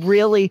made me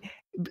really,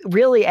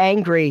 really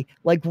angry.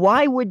 Like,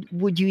 why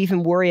would you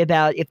even worry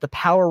about if the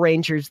Power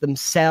Rangers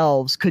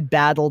themselves could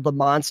battle the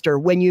monster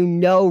when you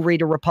know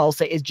Rita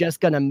Repulsa is just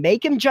going to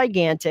make him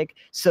gigantic,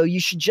 so you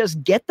should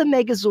just get the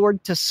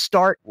Megazord to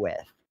start with.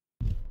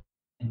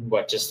 And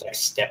what, just like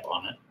step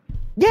on it?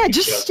 Yeah,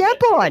 just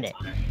step on it.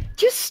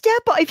 Just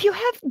step on. If you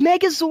have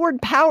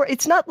Megazord power,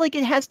 it's not like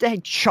it has to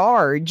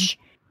charge.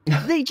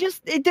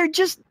 It's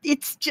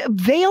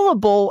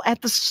available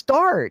at the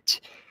start.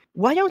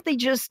 Why don't they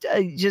just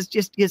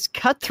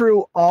cut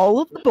through all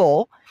of the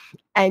bull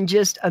and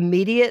just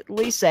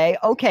immediately say,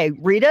 okay,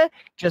 Rita,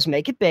 just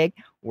make it big.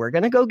 We're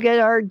going to go get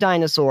our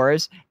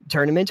dinosaurs,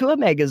 turn them into a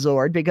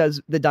Megazord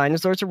because the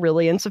dinosaurs are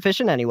really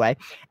insufficient anyway.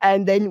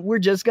 And then we're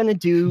just going to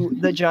do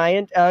the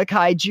giant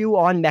kaiju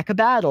on Mecha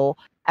Battle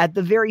at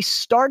the very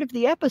start of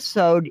the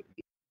episode,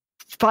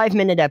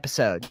 5-minute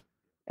episode.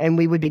 And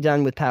we would be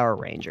done with Power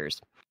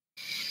Rangers.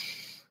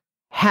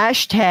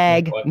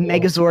 Hashtag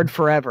Megazord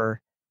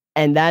forever.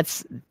 And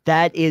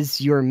that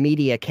is your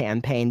media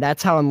campaign.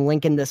 That's how I'm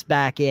linking this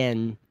back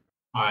in.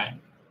 All right.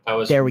 That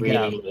was there we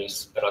really go.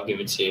 loose, but I'll give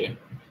it to you.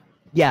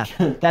 Yeah,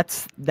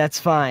 that's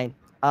fine.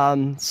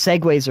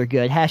 Segues are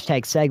good.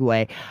 Hashtag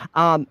segue.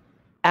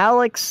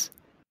 Alex,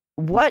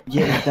 what?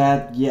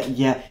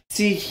 Yeah.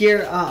 See,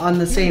 here on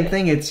the same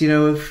thing, it's,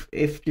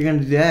 if you're gonna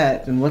do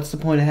that, then what's the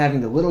point of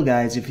having the little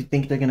guys if you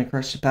think they're gonna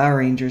crush the Power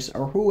Rangers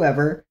or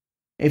whoever?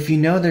 If you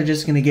know they're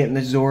just gonna get in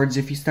the Zords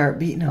if you start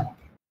beating them.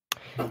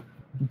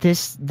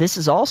 This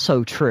is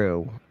also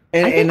true.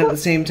 And at the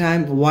same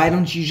time, why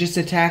don't you just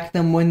attack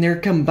them when they're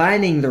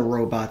combining the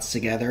robots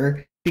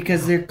together?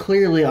 Because they're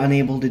clearly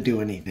unable to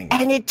do anything.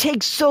 And it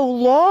takes so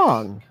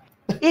long.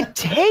 It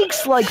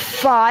takes like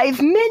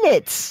 5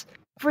 minutes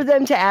for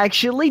them to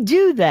actually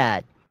do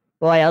that.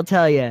 Boy, I'll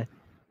tell you,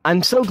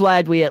 I'm so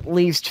glad we at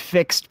least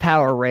fixed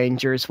Power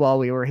Rangers while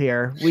we were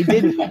here. We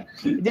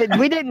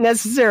didn't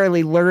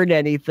necessarily learn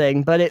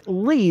anything, but at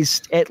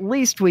least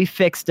we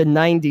fixed a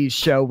 90s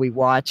show we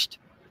watched.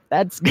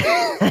 That's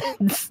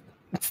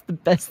it's the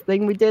best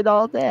thing we did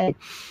all day.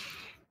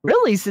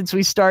 Really, since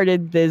we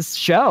started this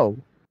show,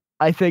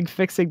 I think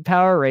fixing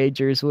Power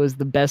Rangers was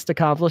the best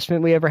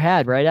accomplishment we ever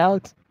had, right,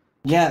 Alex?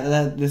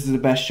 Yeah, this is the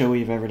best show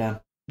we've ever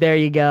done. There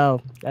you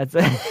go.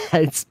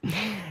 That's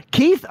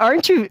Keith,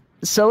 aren't you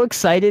so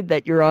excited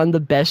that you're on the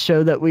best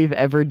show that we've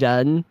ever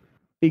done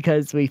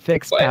because we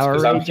fixed Power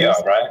Rangers? I'm here,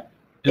 right?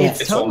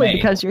 It's totally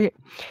because you're here.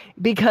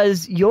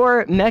 Because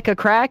your Mecha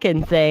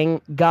Kraken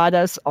thing got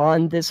us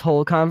on this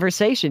whole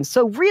conversation.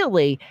 So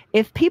really,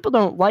 if people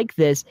don't like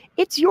this,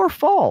 it's your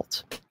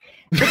fault.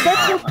 But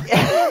that's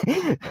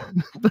okay.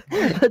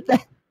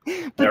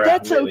 but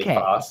that's really okay.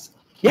 Fast.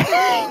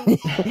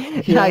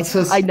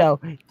 I know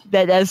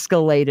that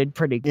escalated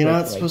pretty quickly. You're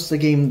not supposed to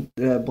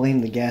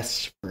blame the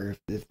guests for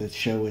if the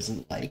show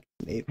isn't like.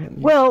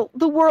 Well,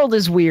 the world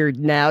is weird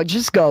now.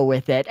 Just go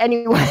with it.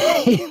 Anyway,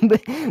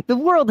 the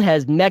world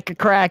has Mecha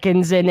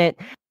Krakens in it.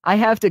 I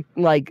have to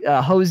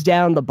hose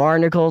down the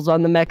barnacles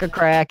on the Mecha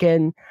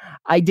Kraken.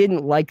 I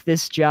didn't like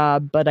this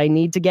job, but I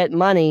need to get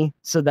money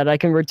so that I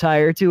can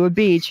retire to a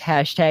beach.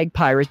 Hashtag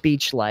Pirate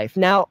Beach Life.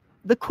 Now,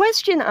 the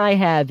question I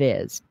have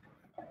is,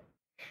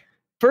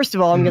 first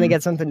of all, I'm going to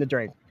get something to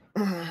drink.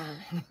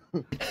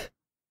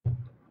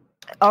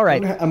 All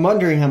right. I'm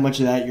wondering how much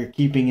of that you're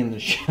keeping in the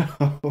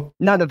show.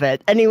 None of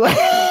it. Anyway,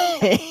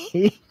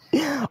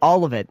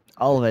 all of it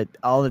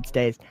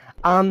stays.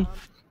 All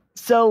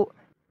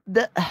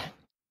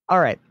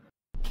right.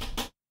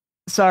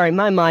 Sorry,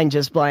 my mind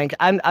just blanked.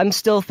 I'm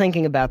still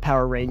thinking about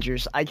Power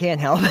Rangers. I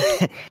can't help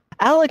it.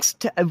 Alex,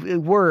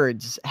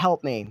 words,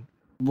 help me.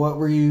 What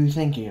were you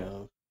thinking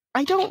of?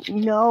 I don't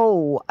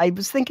know. I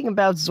was thinking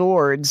about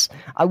Zords.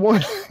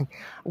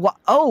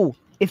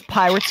 If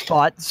pirates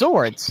fought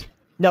Zords.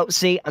 No,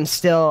 see, I'm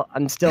still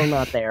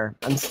not there.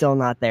 I'm still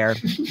not there.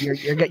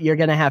 You're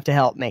gonna have to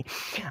help me.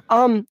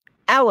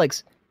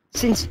 Alex,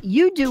 since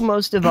you do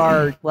most of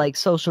our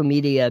social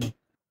media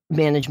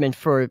management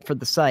for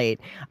the site,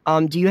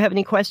 do you have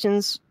any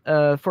questions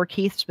for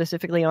Keith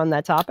specifically on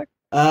that topic?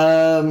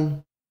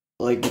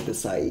 With the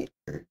site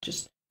or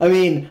just. I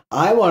mean,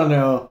 I want to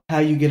know how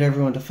you get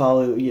everyone to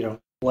follow,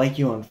 like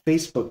you on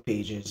Facebook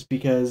pages,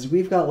 because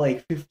we've got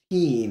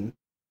 15.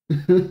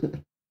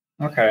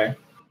 Okay.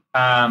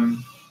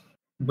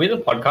 With a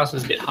podcast,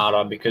 it's a bit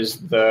harder because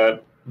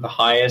the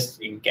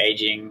highest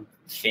engaging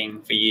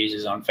thing for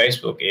users on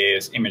Facebook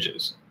is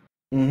images.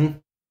 Mm-hmm.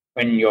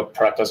 When your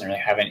product doesn't really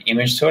have an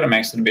image to it, it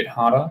makes it a bit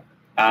harder.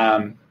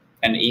 An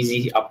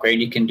easy upgrade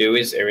you can do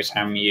is every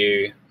time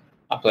you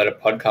upload a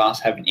podcast,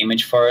 have an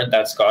image for it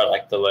that's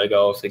got the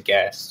logo of the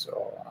guest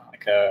or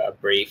a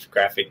brief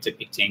graphic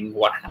depicting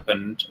what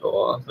happened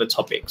or the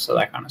topics or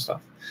that kind of stuff.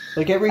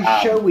 Every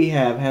show we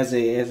have has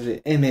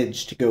an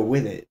image to go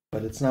with it,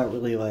 but it's not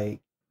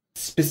really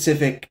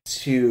specific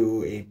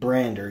to a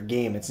brand or a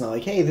game. It's not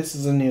hey, this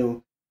is a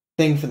new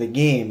thing for the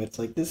game. It's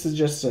this is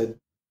just an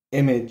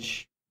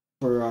image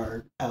for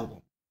our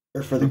album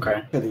or for the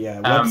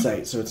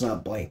website, so it's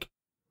not blank.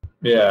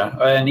 Yeah,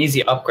 an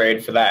easy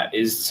upgrade for that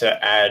is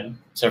to add.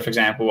 So, for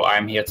example,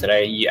 I'm here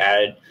today. You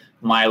add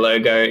my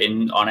logo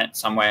on it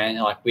somewhere,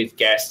 with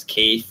guest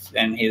Keith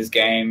and his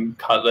game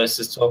Cutlass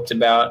is talked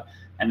about,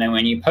 and then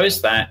when you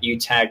post that, you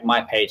tag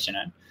my page in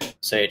it,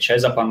 so it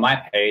shows up on my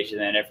page, and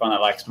then everyone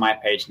that likes my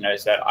page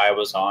knows that I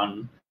was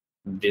on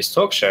this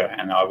talk show,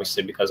 and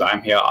obviously because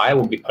I'm here, I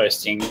will be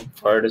posting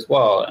for it as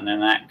well, and then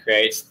that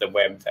creates the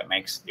web that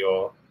makes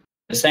the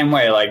same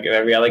way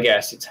every other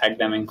guest. You tag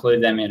them,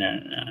 include them in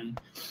it,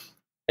 and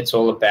it's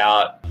all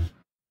about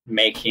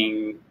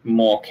making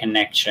more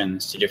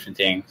connections to different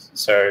things.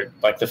 So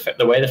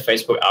the way the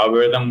Facebook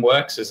algorithm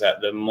works is that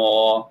the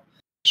more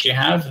you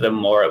have, the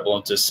more it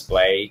will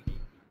display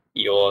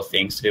your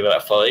things to people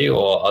that follow you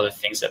or other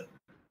things that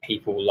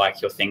people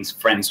like your things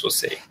friends will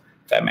see,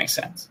 if that makes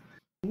sense.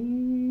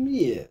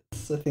 Yes,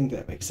 I think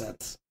that makes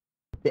sense.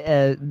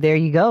 There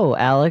you go,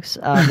 Alex.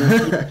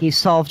 He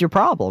solved your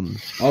problem.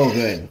 Oh,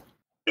 good.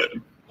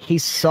 He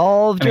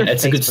solved your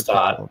it's Facebook a good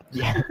start. problem.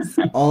 Yes.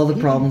 All the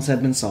problems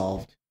have been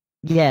solved.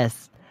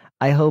 Yes.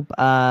 I hope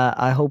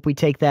we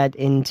take that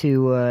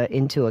into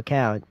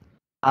account.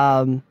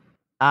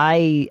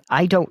 I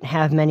don't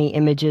have many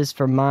images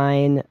for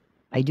mine.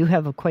 I do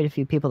have quite a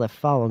few people that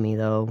follow me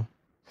though.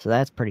 So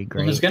that's pretty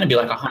Well, there's great. going to be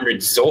like 100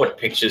 Zord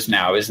pictures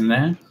now, isn't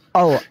there?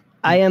 Oh,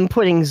 I am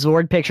putting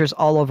Zord pictures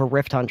all over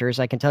Rift Hunters.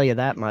 I can tell you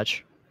that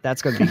much.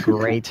 That's going to be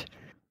great.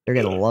 They're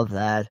going to love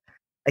that.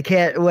 I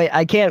can't wait.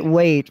 I can't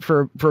wait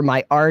for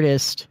my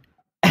artist,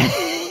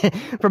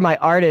 for my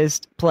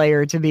artist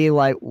player to be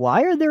like,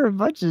 why are there a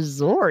bunch of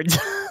Zords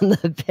on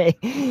the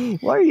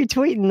page? Why are you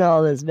tweeting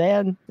all this,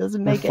 man?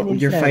 Doesn't make any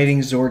sense. You're fighting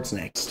Zords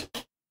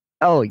next.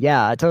 Oh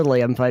yeah,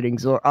 totally. I'm fighting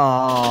Zord.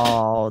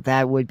 Oh,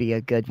 that would be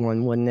a good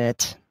one, wouldn't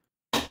it?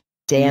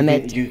 Damn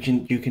it! You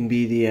can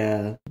be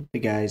the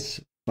guys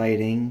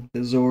fighting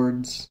the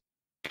Zords.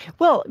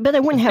 Well, but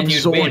I wouldn't have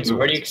Zords. You've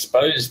already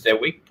exposed their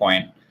weak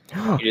point.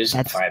 You just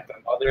fight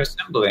them while they're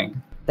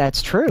assembling.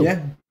 That's true.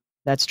 Yeah,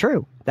 that's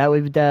true. That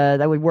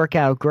would work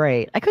out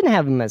great. I couldn't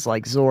have them as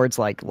like Zords,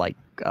 like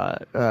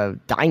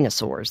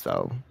dinosaurs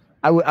though.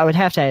 I would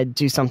have to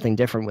do something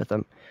different with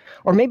them,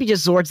 or maybe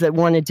just Zords that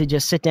wanted to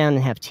just sit down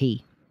and have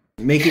tea.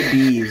 Make it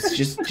bees,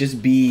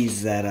 just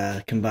bees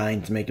that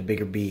combine to make a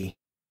bigger bee.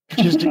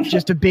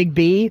 Just a big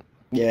bee.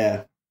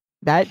 Yeah.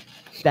 That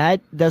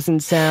doesn't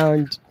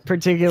sound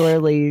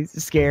particularly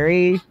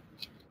scary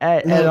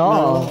at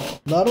all. No,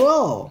 not at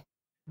all.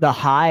 The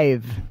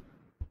hive.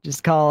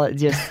 Just call it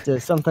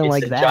something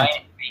like that.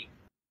 Giant bee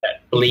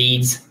that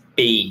bleeds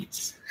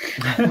bees.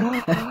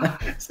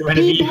 So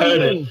whenever you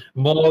heard it,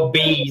 more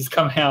bees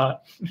come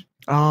out.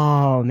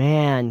 Oh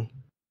man,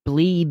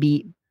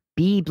 bee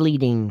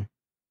bleeding.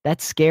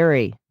 That's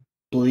scary.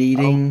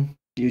 Bleeding.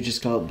 You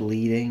just call it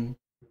bleeding.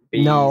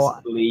 Bees No.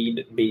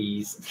 bleed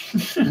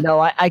bees. No,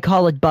 I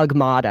call it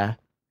bugmata.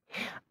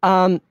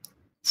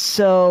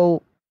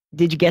 So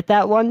did you get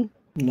that one?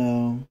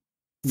 No.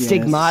 Yes.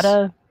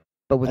 Stigmata,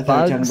 but with I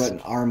thought bugs. you were talking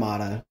about an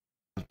armada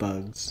of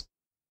bugs.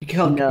 You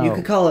could No.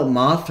 call it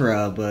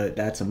Mothra, but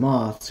that's a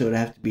moth, so it'd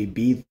have to be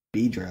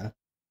Beedra,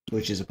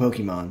 which is a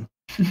Pokemon.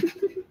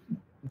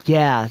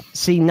 Yeah.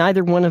 See,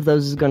 neither one of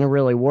those is going to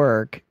really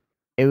work.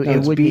 It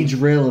It's would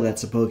Beedrill,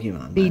 that's a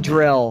Pokemon.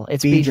 Beedrill.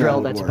 It's Beedrill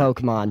Beedrill. That's a would work.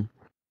 Pokemon.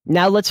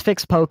 Now let's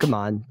fix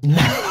Pokemon.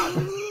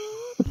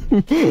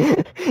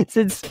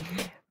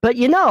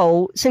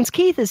 Since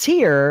Keith is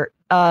here,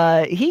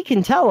 he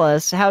can tell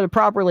us how to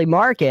properly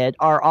market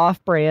our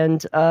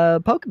off-brand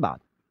Pokemon.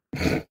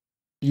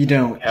 You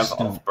don't. We have just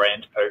don't.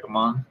 off-brand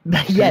Pokemon.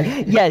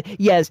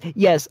 Yes.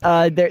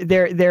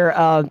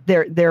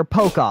 They're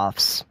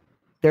poke-offs.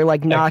 They're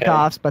like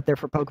knockoffs, but they're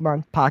for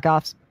Pokemon.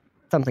 Pock-offs,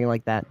 something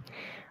like that.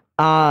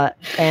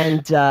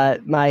 And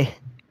my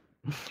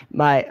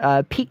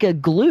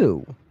Pika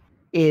Glue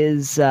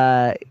is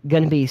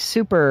going to be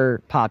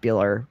super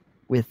popular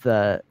with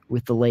the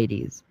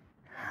ladies,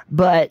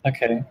 but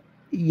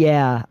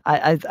yeah,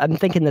 I'm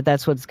thinking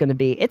that's what it's going to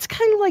be. It's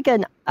kind of like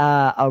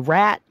a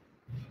rat,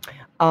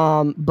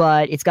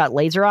 but it's got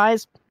laser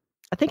eyes.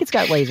 I think it's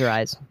got laser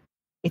eyes.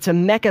 It's a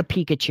Mecha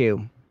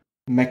Pikachu.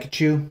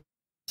 Mekachu?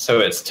 So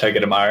it's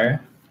Togedemaru.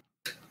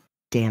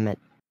 Damn it.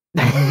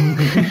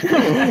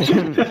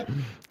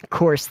 Of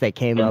course they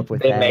came up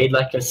with They that. made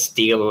like a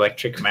steel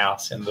electric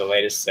mouse in the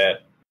latest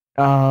set.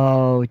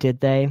 Oh,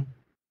 did they?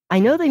 I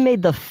know they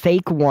made the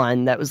fake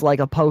one that was like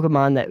a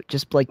Pokemon that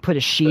just like put a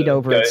sheet The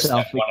over ghost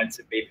itself. that wanted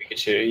to be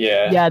Pikachu,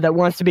 yeah. Yeah, that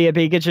wants to be a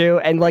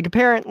Pikachu, and like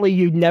apparently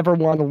you never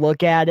want to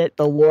look at it.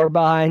 The lore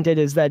behind it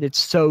is that it's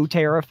so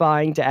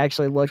terrifying to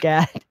actually look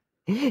at.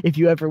 If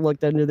you ever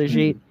looked under the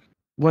sheet,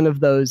 one of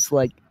those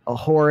like a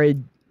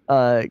horrid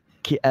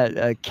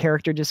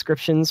character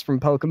descriptions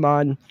from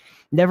Pokemon.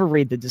 Never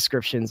read the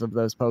descriptions of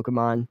those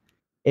Pokemon.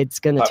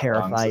 It's gonna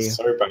terrify you.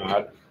 So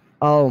bad.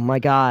 Oh my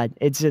god!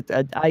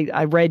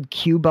 I read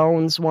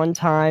Q-Bones one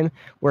time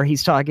where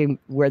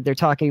they're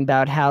talking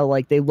about how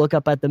like they look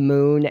up at the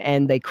moon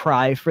and they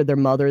cry for their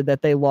mother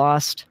that they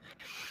lost.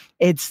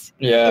 It's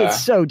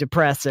so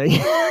depressing.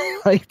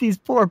 Like these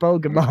poor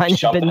Pokemon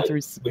have been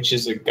through. Which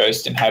is a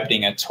ghost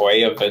inhabiting a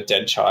toy of a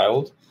dead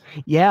child.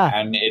 Yeah,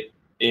 and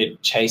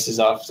it chases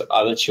after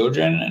other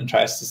children and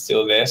tries to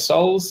steal their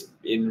souls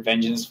in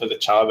vengeance for the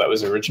child that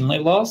was originally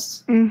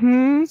lost.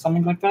 Mm-hmm.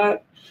 Something like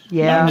that.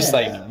 Yeah. And I'm just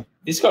like,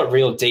 this got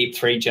real deep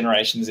 3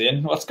 generations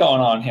in. What's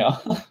going on here?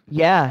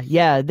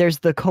 Yeah. There's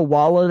the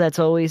koala that's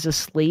always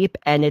asleep,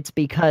 and it's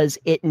because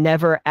it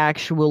never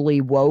actually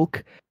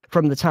woke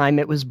from the time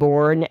it was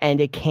born,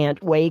 and it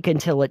can't wake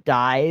until it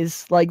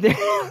dies. Like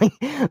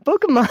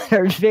Pokemon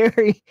are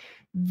very,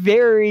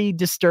 very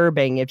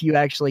disturbing if you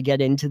actually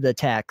get into the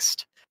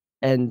text.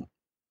 And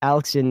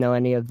Alex didn't know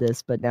any of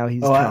this, but now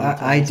he's. Oh,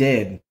 I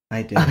did.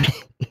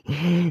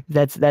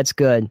 That's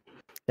good.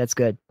 That's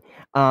good.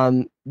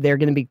 They're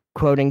going to be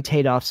quoting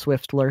Tadoff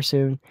Swiftler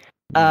soon.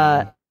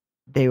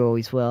 They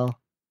always will.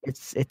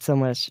 It's so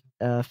much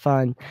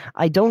fun.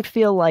 I don't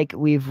feel like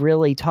we've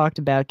really talked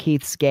about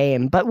Keith's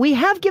game, but we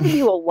have given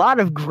you a lot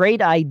of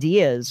great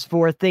ideas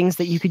for things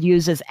that you could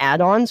use as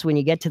add-ons when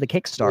you get to the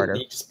Kickstarter.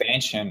 The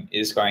expansion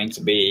is going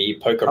to be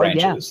Poker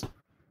Ranchers. Yeah.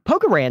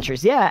 Poker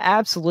Ranchers, yeah,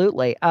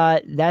 absolutely.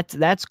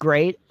 That's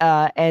great.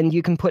 And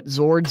you can put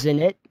Zords in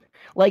it.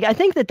 Like, I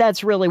think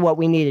that's really what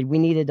we needed. We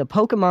needed a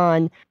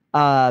Pokemon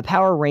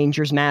Power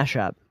Rangers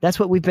mashup. That's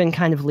what we've been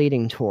kind of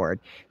leading toward.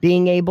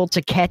 Being able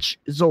to catch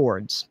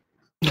Zords.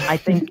 I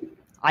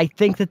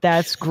think that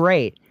that's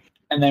great.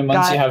 And then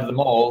once you have them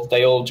all,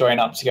 they all join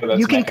up together.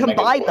 You can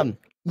combine them.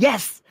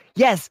 Yes.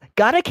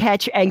 Gotta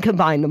catch and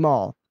combine them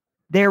all.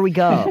 There we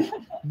go.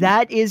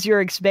 That is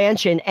your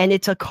expansion, and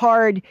it's a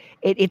card.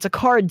 It's a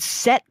card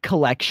set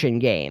collection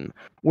game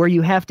where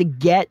you have to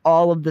get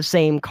all of the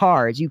same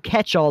cards. You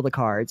catch all the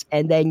cards,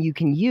 and then you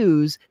can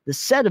use the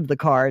set of the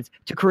cards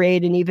to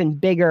create an even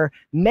bigger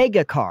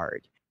mega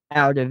card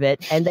out of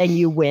it, and then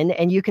you win,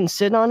 and you can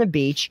sit on a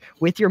beach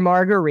with your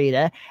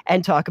margarita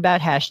and talk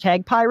about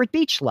hashtag pirate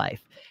beach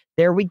life.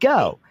 There we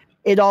go.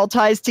 It all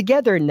ties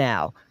together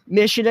now.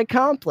 Mission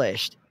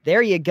accomplished.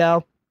 There you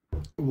go.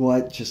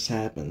 What just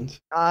happened?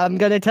 I'm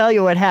going to tell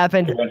you what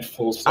happened. It went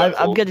full circle.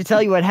 I'm going to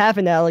tell you what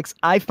happened, Alex.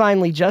 I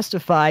finally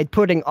justified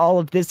putting all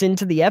of this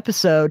into the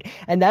episode,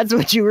 and that's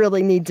what you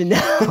really need to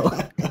know.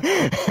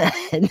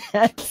 And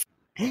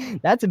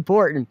that's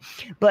important.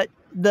 But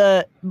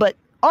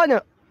on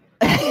a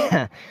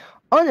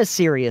on a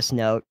serious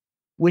note,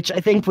 which I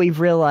think we've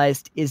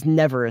realized is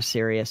never a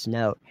serious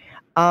note,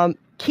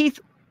 Keith,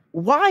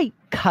 why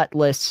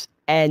Cutlass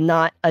and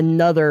not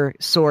another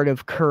sort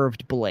of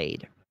curved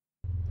blade?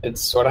 It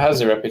sort of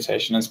has a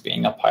reputation as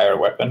being a pirate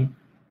weapon.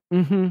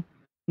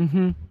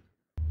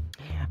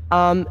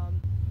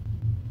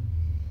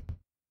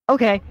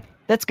 Okay,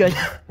 that's good.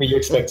 Were you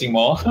expecting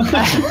more?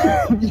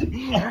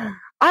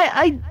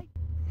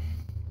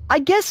 I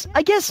guess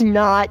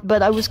not,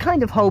 but I was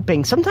kind of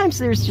hoping. Sometimes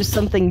there's just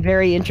something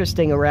very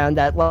interesting around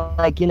that,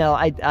 like, you know,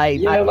 I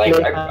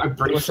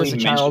briefly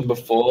mentioned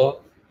before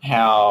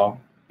how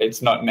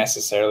it's not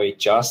necessarily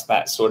just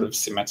that sort of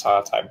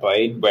scimitar type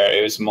blade, where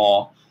it was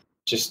more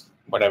just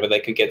whatever they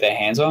could get their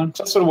hands on.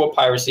 That's sort of what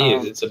piracy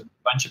is. It's a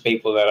bunch of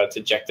people that are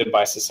dejected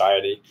by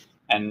society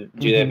and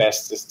do their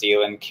best to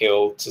steal and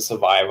kill to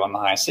survive on the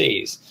high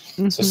seas.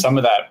 So some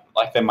of that,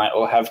 like, they might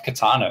all have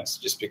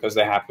katanas just because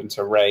they happen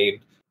to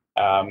raid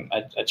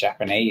a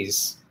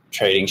Japanese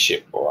trading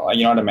ship, or,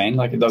 you know what I mean?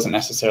 Like, it doesn't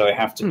necessarily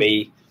have to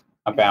be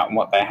about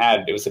what they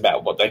had. It was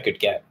about what they could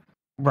get.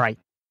 Right.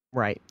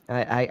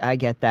 I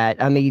get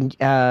that. I mean,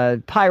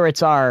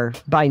 pirates are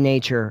by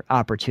nature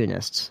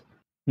opportunists.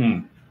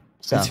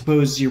 So. I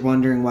suppose you're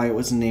wondering why it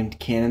wasn't named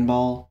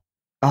Cannonball.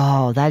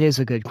 Oh, that is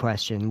a good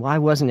question. Why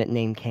wasn't it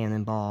named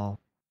Cannonball?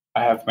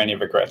 I have many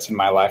regrets in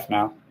my life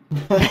now.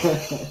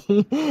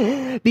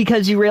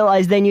 Because you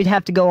realize then you'd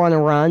have to go on a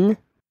run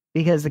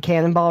because the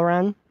Cannonball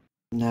Run?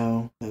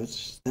 No, that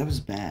was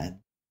bad.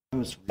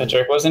 That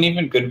joke wasn't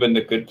even good when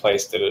The Good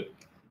Place did it.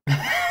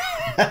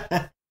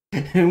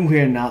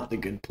 We're not The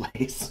Good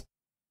Place.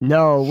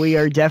 No, we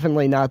are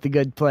definitely not The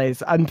Good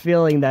Place. I'm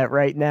feeling that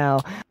right now.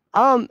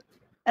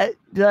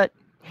 But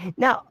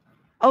now,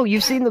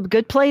 you've seen The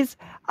Good Place?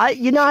 I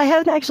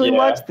haven't actually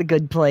watched The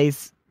Good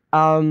Place.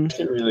 It's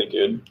really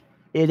good.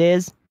 It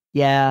is?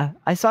 Yeah.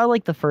 I saw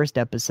like the first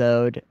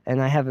episode,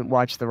 and I haven't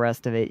watched the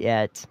rest of it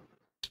yet.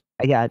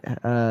 I got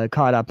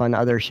caught up on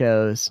other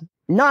shows.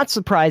 Not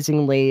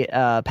surprisingly,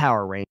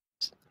 Power Rangers.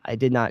 I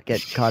did not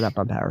get caught up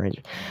on Power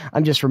Rangers.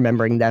 I'm just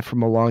remembering that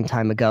from a long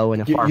time ago in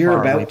a far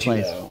away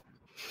place. Though.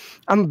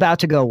 I'm about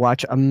to go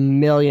watch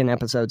 1,000,000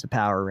 episodes of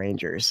Power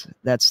Rangers.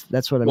 That's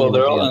what I'm. Well,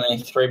 they're all only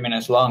 3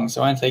 minutes long,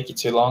 so it won't take you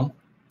too long.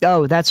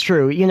 Oh, that's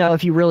true. You know,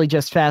 if you really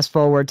just fast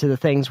forward to the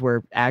things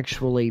where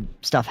actually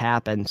stuff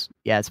happens,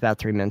 yeah, it's about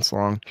 3 minutes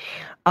long.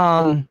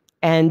 And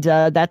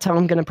that's how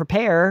I'm going to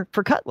prepare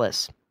for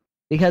Cutlass,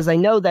 because I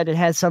know that it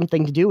has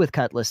something to do with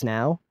Cutlass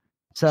now.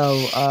 So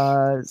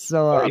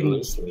very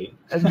loosely.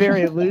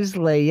 Very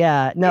loosely,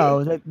 yeah.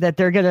 No, that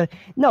they're gonna.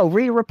 No,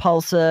 Rita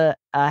Repulsa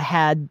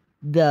had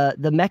the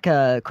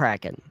Mecha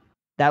Kraken.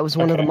 That was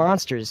one of the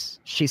monsters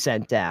she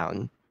sent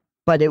down,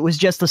 but it was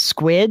just a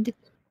squid,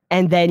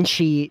 and then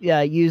she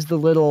used the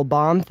little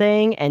bomb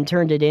thing and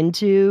turned it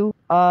into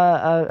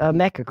a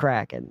Mecha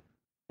Kraken.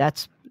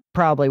 That's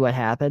probably what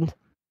happened.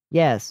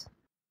 Yes,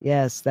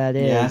 that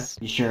is. Yeah,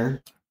 you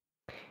sure?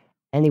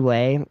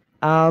 Anyway,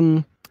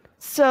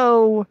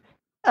 so.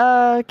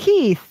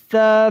 Keith,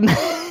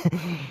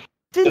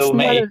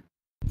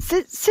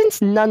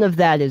 since none of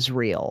that is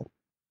real,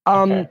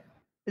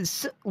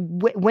 so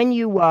when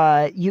you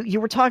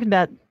were talking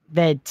about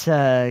that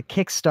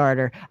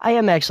Kickstarter, I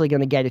am actually going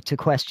to get it to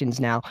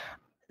questions now.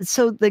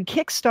 So the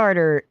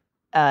Kickstarter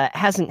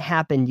hasn't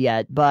happened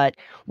yet, but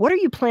what are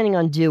you planning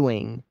on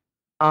doing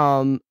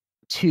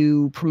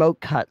to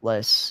promote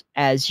Cutlass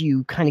as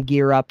you kind of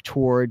gear up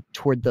toward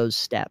those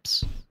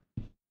steps?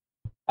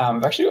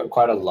 I've actually got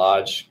quite a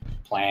large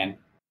plan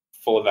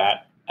for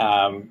that.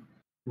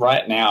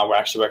 Right now, we're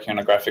actually working on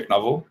a graphic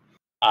novel,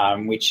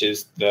 which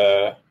is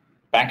the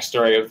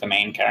backstory of the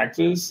main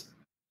characters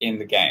in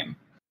the game.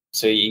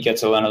 So you get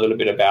to learn a little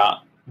bit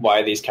about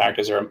why these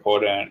characters are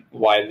important,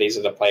 why these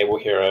are the playable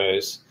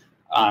heroes,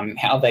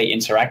 how they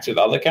interact with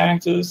other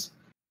characters,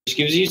 which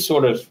gives you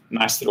sort of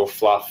nice little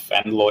fluff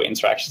and lore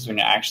interactions when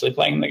you're actually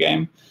playing the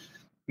game,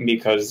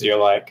 because you're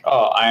like,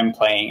 oh, I'm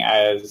playing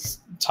as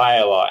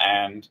Tyler,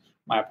 and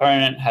my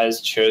opponent has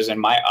chosen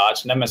my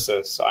arch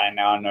nemesis. I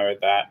now know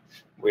that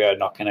we are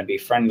not going to be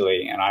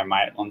friendly, and I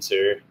might want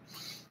to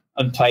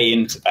play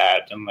into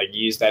that and like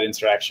use that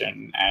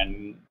interaction.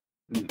 And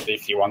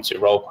if you want to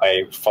role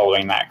play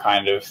following that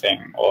kind of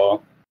thing,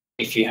 or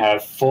if you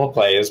have 4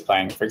 players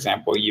playing, for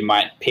example, you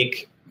might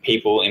pick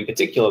people in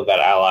particular that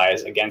are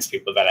allies against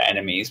people that are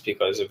enemies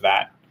because of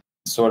that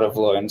sort of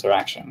low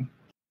interaction.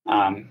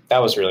 That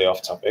was really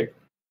off topic.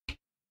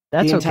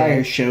 That's the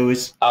entire okay. show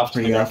is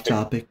pretty off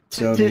topic.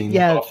 So I mean,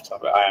 yeah, off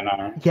topic. I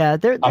know. Yeah,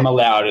 I'm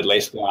allowed at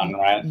least one,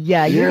 right?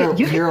 Yeah,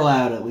 you're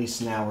allowed at least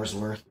an hour's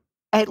worth.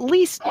 At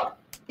least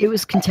it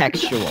was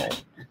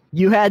contextual.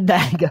 You had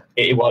that.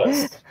 It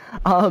was.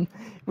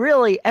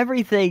 Really,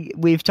 everything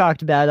we've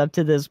talked about up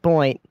to this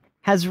point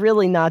has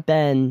really not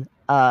been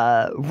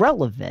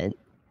relevant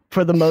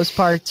for the most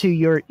part to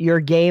your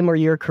game or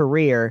your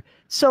career.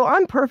 So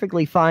I'm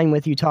perfectly fine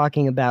with you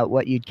talking about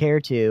what you'd care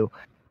to.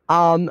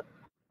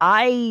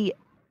 I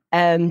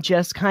am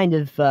just kind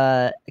of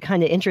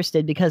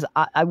interested because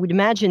I would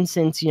imagine,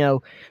 since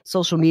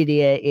social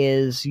media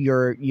is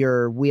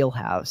your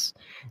wheelhouse,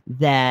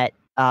 that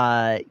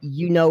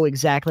you know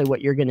exactly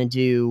what you're going to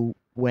do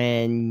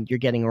when you're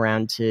getting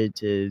around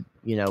to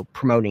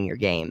promoting your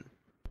game.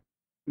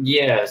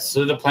 Yeah,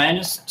 so the plan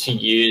is to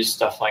use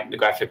stuff like the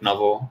graphic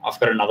novel. I've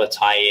got another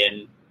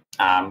tie-in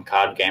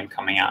card game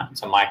coming out.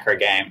 It's a micro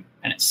game,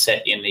 and it's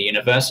set in the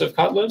universe of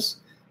Cutlass,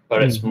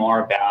 but it's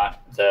more about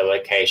the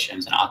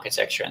locations and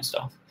architecture and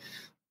stuff.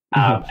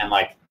 And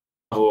like,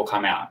 it will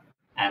come out,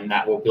 and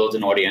that will build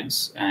an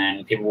audience,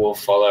 and people will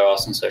follow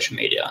us on social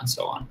media and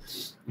so on.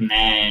 And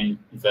then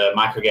the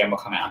micro game will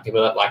come out.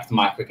 People that like the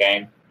micro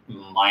game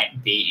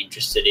might be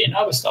interested in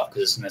other stuff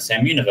because it's in the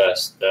same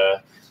universe.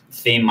 The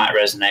theme might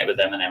resonate with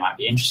them, and they might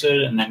be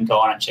interested, and then go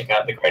on and check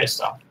out the greater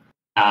stuff.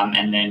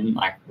 And then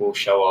like we'll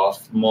show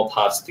off more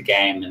parts of the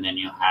game, and then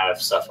you'll have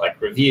stuff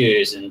like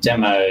reviews and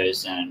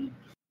demos and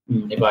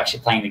people actually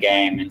playing the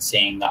game and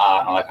seeing the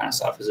art and all that kind of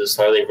stuff, as it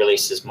slowly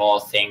releases more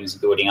things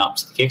building up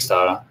to the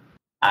Kickstarter,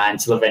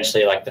 until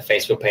eventually like the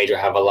Facebook page will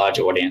have a large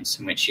audience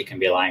in which you can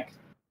be like,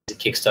 the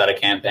Kickstarter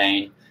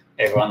campaign,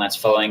 everyone that's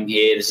following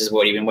here, this is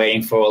what you've been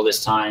waiting for all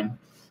this time.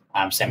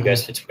 Same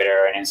goes for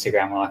Twitter and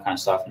Instagram and all that kind of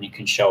stuff, and you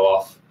can show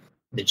off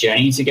the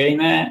journey to getting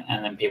there,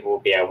 and then people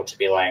will be able to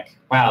be like,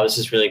 wow, this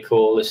is really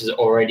cool, this has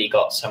already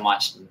got so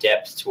much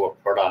depth to a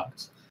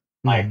product,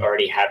 like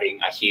already having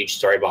a huge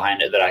story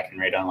behind it that I can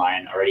read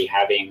online, already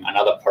having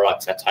another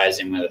product that ties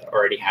in with it,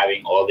 already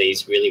having all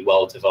these really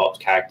well developed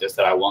characters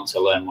that I want to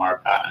learn more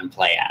about and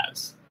play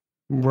as.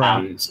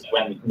 So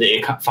when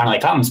it finally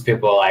comes,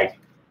 people are like,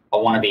 I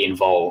want to be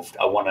involved,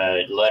 I want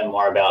to learn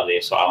more about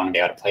this, or I want to be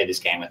able to play this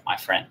game with my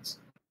friends.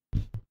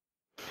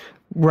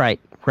 Right.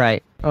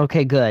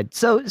 Okay, good.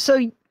 So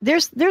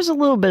there's a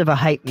little bit of a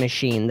hype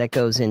machine that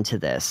goes into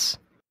this,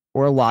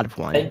 or a lot of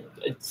one.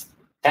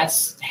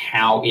 That's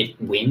how it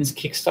wins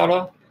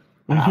Kickstarter.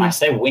 And I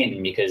say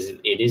win because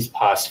it is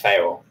pass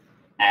fail.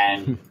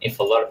 And if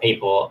a lot of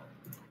people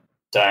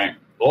don't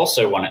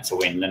also want it to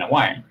win, then it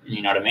won't.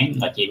 You know what I mean?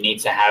 Like, you need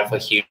to have a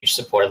huge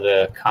support of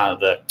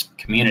the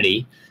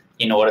community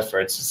in order for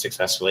it to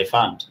successfully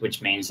fund,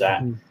 which means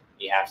that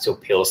you have to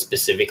appeal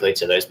specifically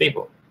to those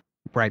people.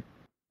 Right.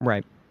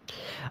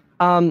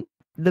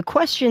 The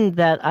question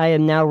that I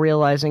am now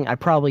realizing I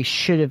probably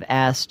should have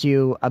asked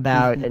you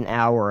about an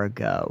hour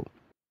ago,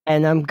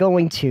 and I'm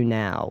going to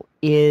now,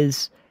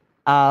 is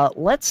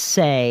let's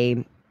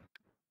say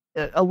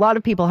a lot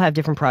of people have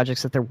different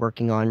projects that they're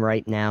working on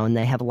right now, and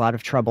they have a lot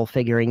of trouble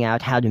figuring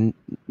out how to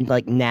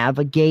like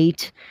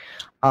navigate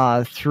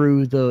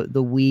through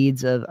the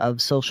weeds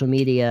of social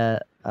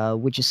media,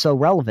 which is so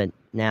relevant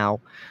now.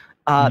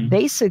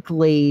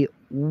 Basically,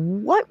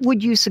 what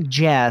would you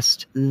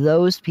suggest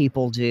those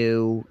people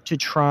do to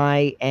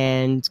try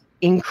and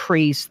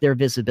increase their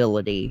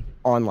visibility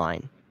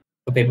online?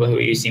 For people who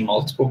are using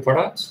multiple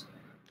products?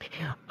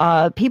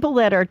 People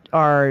that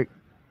are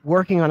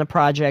working on a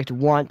project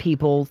want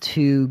people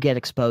to get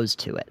exposed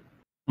to it.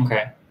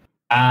 Okay.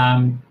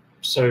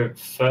 So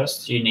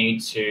first you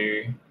need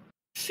to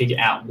figure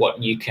out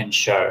what you can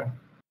show,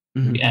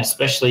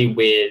 especially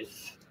with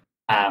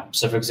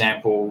so for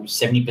example,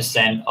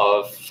 70%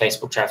 of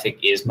Facebook traffic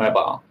is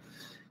mobile.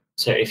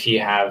 So if you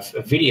have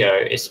a video,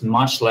 it's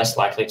much less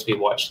likely to be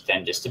watched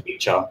than just a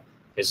picture,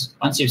 because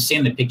once you've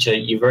seen the picture,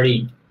 you've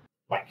already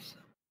like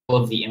all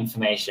of the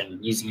information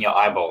using your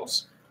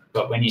eyeballs.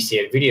 But when you see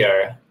a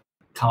video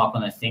come up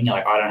on the thing, you're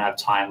like, I don't have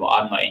time, or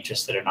I'm not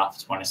interested enough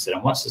to want to sit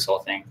and watch this whole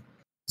thing.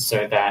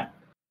 So that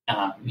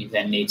you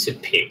then need to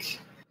pick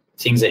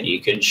things that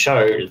you can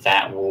show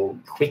that will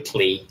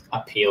quickly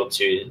appeal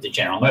to the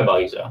general mobile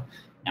user.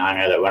 Now, I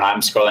know that when I'm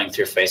scrolling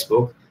through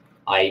Facebook,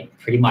 I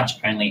pretty much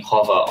only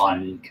hover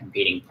on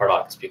competing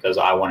products because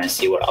I want to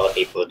see what other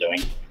people are doing.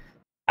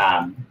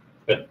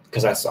 But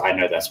because I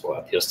know that's what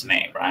appeals to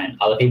me, right?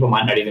 Other people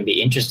might not even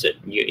be interested.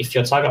 If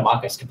your target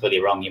market is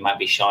completely wrong, you might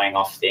be showing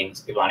off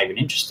things people aren't even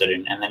interested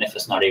in. And then if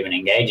it's not even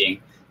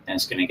engaging, then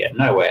it's going to get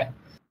nowhere.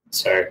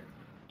 So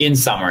in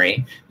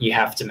summary, you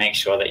have to make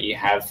sure that you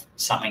have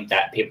something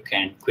that people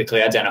can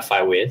quickly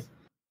identify with.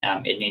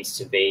 It needs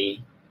to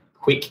be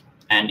quick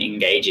and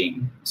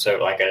engaging. So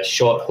like a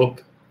short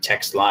hook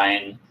text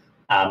line,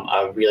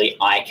 a really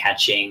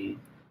eye-catching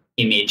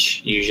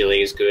image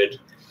usually is good.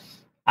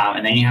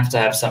 And then you have to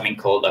have something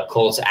called a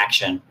call to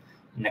action.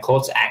 And the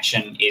call to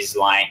action is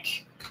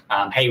like,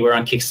 hey, we're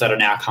on Kickstarter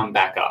now, come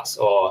back us.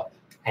 Or,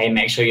 hey,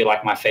 make sure you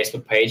like my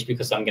Facebook page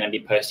because I'm going to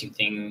be posting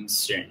things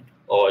soon.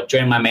 Or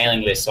join my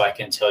mailing list so I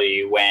can tell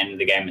you when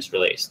the game is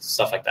released,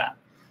 stuff like that.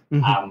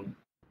 Mm-hmm.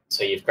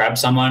 So you've grabbed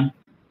someone,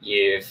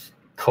 you've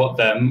caught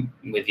them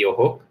with your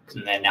hook,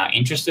 and they're now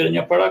interested in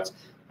your product.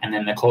 And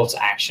then the call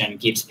to action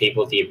gives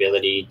people the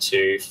ability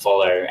to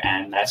follow,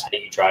 and that's how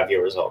you drive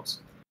your results.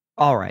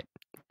 All right.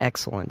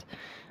 Excellent.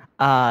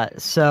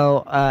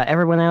 So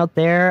everyone out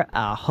there,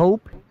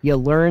 hope you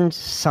learned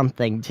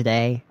something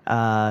today.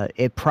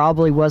 It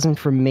probably wasn't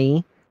from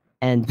me.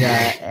 And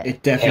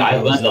it definitely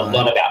I learned a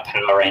lot about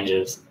Power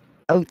Rangers.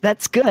 Oh,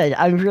 that's good.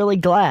 I'm really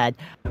glad.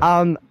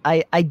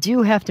 I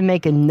do have to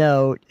make a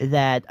note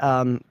that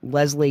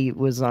Leslie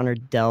was on her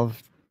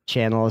Delve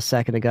channel a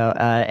second ago,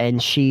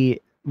 and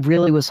she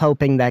really was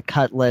hoping that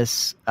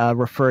Cutlass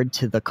referred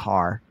to the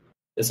car.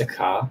 There's a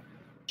car?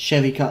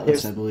 Chevy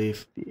Cutlass, I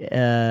believe.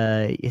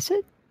 Is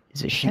it?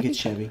 Is it Chevy? I think it's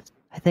Chevy.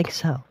 I think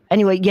so.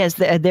 Anyway, yes,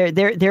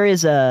 there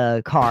is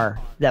a car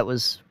that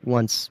was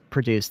once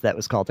produced that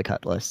was called the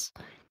Cutlass.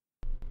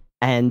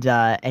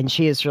 And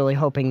she is really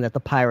hoping that the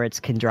pirates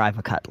can drive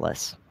a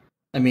Cutlass.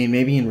 I mean,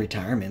 maybe in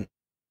retirement.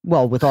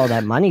 Well, with all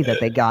that money that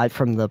they got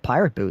from the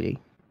pirate booty.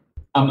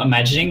 I'm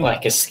imagining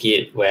like a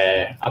skit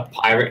where a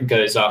pirate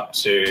goes up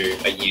to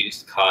a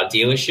used car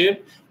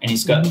dealership and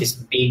he's got this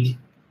big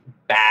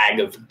bag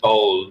of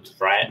gold,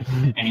 right?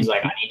 And he's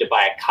like, I need to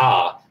buy a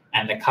car.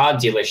 And the car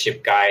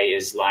dealership guy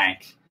is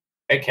like,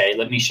 okay,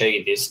 let me show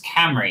you this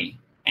Camry.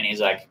 And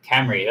he's like,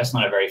 Camry, that's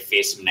not a very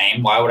fearsome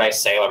name. Why would I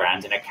sail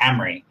around in a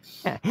Camry?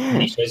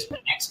 And he shows him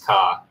the next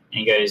car. And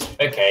he goes,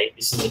 okay,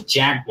 this is a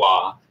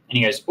Jaguar. And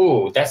he goes,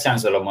 ooh, that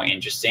sounds a little more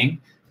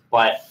interesting.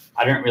 But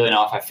I don't really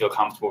know if I feel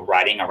comfortable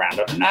riding around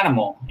on an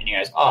animal. And he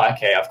goes, oh,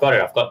 okay, I've got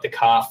it. I've got the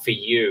car for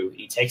you. And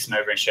he takes him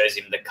over and shows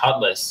him the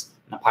Cutlass.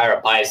 And the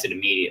pirate buys it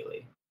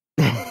immediately.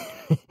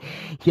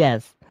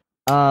 Yes.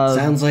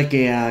 Sounds like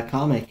a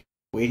comic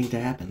waiting to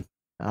happen.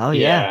 Oh,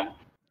 yeah.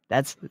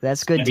 That's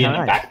good. It's in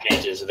the back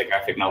pages of the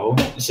graphic novel.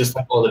 It's just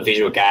like all the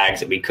visual gags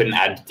that we couldn't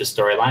add to the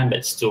storyline,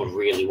 but still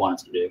really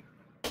wanted to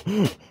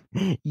do.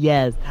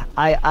 Yes,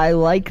 I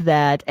like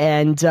that,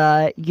 and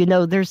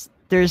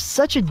there's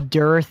such a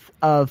dearth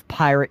of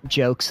pirate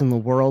jokes in the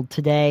world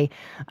today.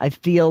 I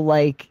feel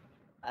like,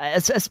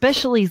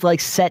 especially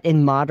like set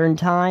in modern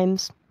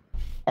times,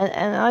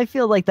 and I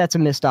feel like that's a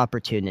missed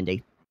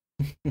opportunity.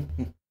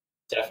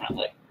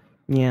 Definitely.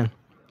 Yeah,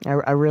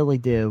 I really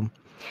do.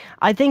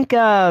 I think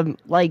are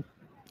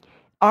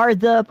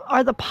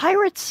the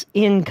pirates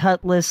in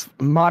Cutlass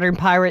modern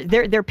pirate?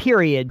 They're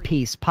period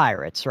piece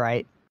pirates,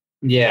 right?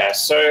 Yeah.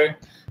 So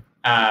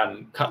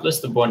Cutlass,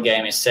 the board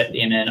game, is set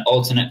in an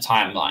alternate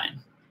timeline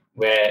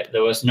where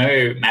there was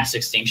no mass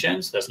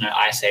extinctions, there's no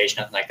ice age,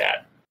 nothing like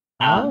that.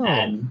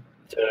 And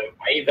the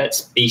way that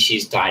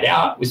species died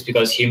out was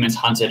because humans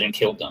hunted and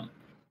killed them.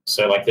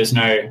 So like there's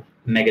no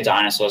mega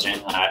dinosaurs or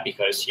anything like that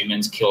because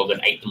humans killed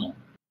and ate them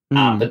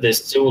all. But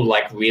there's still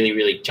like really,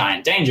 really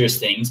giant dangerous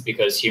things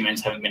because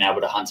humans haven't been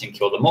able to hunt and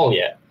kill them all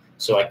yet.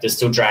 So like there's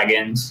still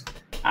dragons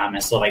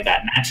and stuff like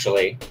that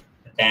naturally.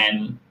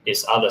 Then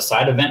this other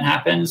side event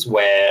happens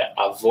where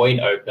a void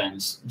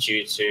opens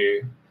due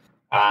to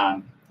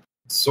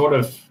sort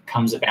of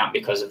comes about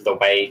because of the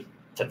way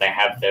that they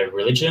have their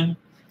religion.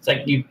 It's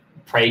like you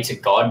pray to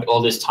God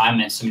all this time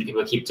and so many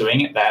people keep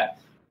doing it that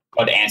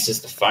God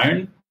answers the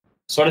phone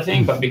sort of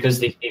thing. But because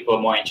these people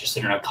are more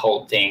interested in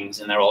occult things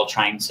and they're all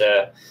trying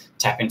to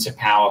tap into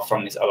power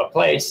from this other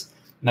place,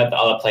 that the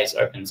other place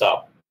opens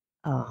up.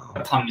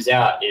 What comes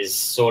out is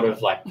sort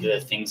of like the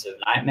things of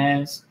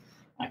nightmares,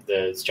 like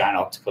the giant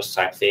octopus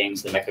type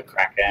things, the Mecha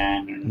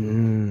Kraken,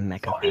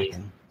 and so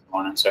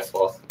on and so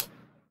forth.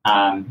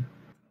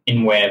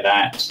 In where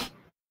that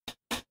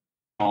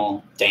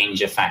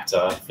danger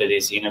factor for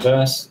this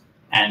universe,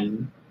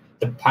 and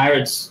the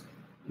pirates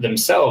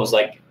themselves,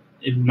 like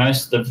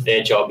most of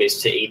their job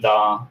is to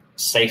either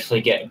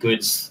safely get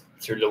goods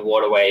through the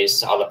waterways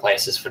to other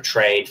places for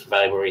trade, for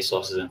valuable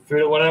resources and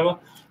food or whatever,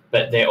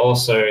 but they're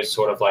also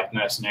sort of like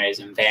mercenaries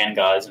and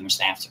vanguards in which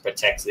they have to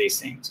protect these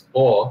things.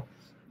 Or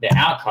they're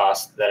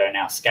outcasts that are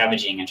now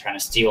scavenging and trying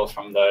to steal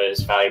from those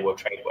valuable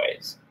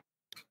tradeways.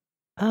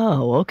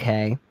 Oh,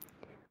 okay.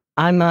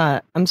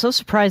 I'm so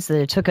surprised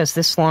that it took us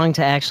this long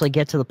to actually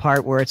get to the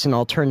part where it's an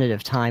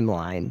alternative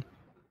timeline.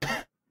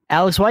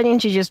 Alex, why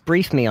didn't you just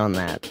brief me on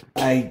that?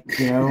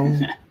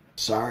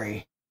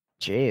 Sorry.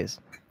 Jeez.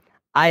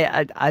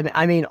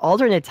 I mean,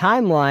 alternate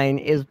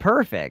timeline is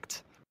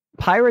perfect.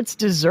 Pirates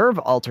deserve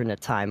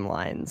alternate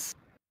timelines.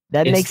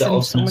 That makes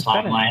them so much better.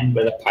 It's the timeline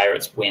where the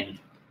pirates win.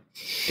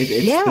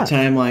 It's the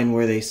timeline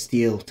where they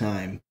steal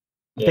time.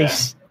 Yeah.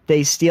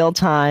 They steal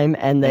time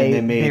and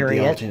they made bury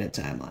the it. Alternate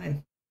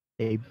timeline.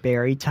 they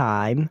bury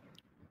time,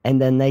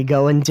 and then they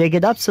go and dig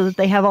it up so that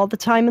they have all the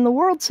time in the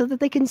world so that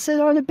they can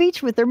sit on a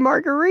beach with their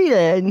margarita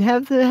and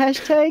have the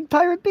hashtag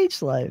Pirate Beach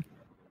Life.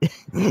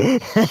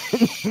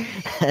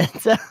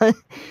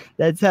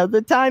 That's how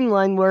the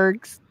timeline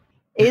works.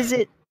 Is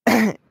it?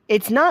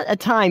 It's not a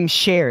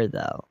timeshare,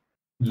 though.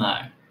 No.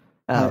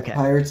 Oh, okay.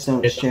 Pirates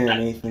don't It's share not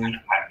that anything. kind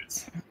of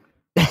pirates.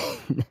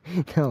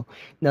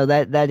 No,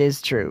 that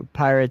is true.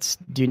 Pirates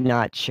do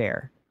not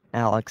share.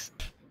 Alex,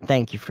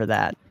 thank you for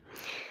that.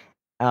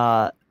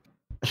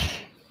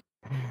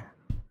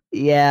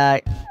 Yeah,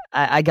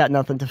 I got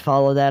nothing to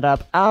follow that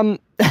up.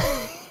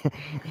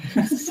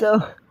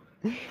 So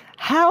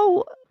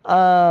how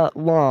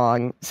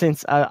long,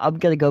 since I'm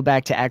gonna go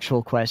back to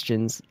actual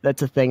questions,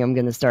 that's a thing I'm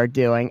gonna start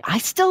doing. I'm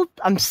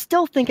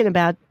still thinking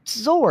about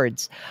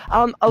Zords.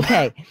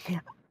 Okay.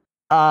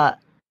 How,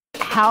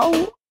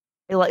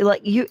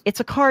 like you, it's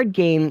a card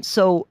game,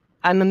 so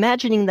I'm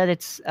imagining that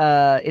it's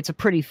a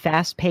pretty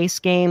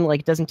fast-paced game.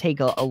 Like, it doesn't take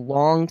a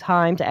long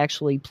time to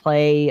actually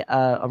play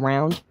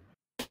around.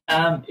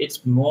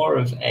 It's more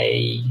of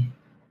a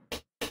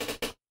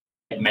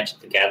Magic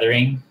the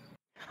Gathering.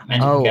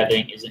 Magic the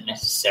Gathering isn't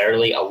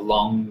necessarily a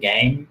long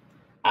game,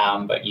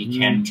 but you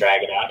can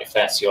drag it out if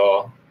that's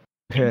your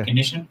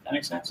condition. That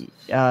makes sense.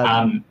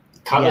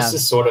 Cutlass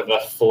is sort of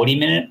a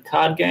 40-minute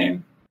card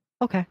game.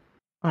 Okay.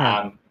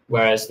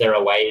 Whereas there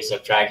are ways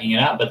of dragging it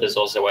out, but there's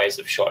also ways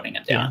of shortening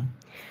it down.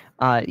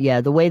 Yeah,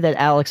 the way that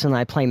Alex and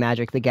I play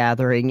Magic the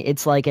Gathering,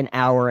 it's like an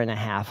hour and a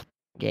half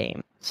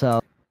game.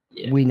 So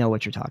we know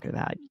what you're talking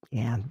about.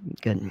 Yeah,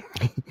 good.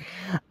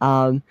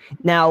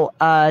 Now,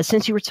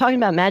 since you were talking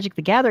about Magic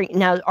the Gathering,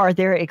 now are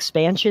there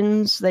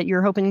expansions that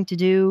you're hoping to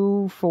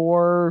do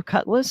for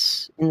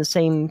Cutlass in the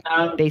same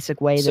basic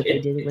way that they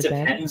did it with Magic?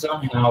 It depends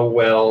on how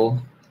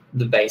well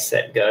the base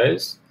set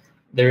goes.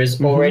 There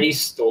is already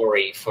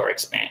story for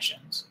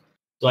expansions.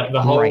 Like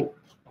the whole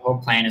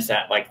plan is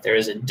that like there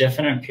is a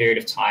definite period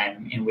of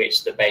time in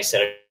which the base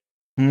set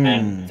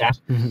and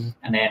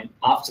then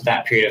after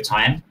that period of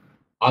time,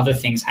 other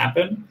things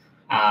happen.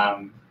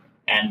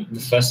 And the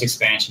first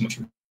expansion, which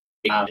would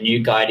be the new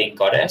guiding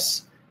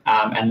goddess,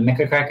 and the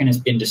Mecha Kraken has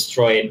been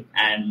destroyed,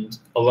 and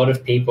a lot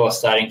of people are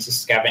starting to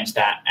scavenge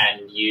that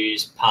and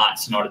use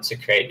parts in order to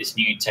create this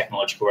new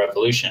technological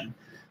revolution.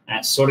 And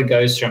it sort of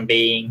goes from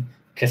being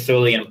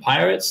Cthulhian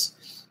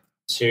pirates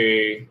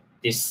to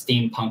this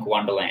steampunk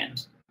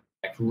wonderland,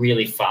 like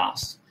really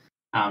fast,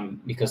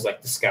 because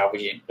like the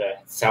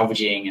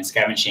salvaging and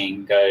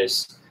scavenging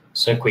goes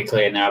so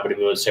quickly, and they're able to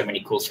build so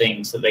many cool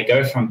things that they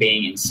go from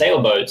being in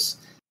sailboats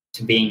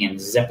to being in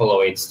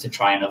zeppoloids to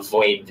try and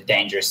avoid the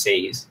dangerous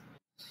seas.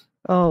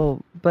 Oh,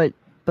 but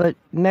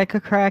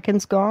Mecha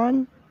Kraken's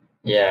gone?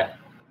 Yeah,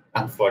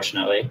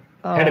 unfortunately.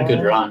 Had a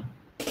good run.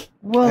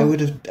 Well, I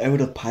would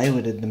have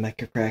piloted the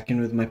Mecha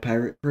Kraken with my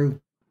pirate crew.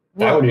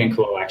 That would have been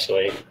cool,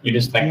 actually. You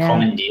just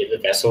commandeer the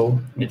vessel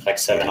with like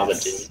 7 other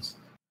dudes.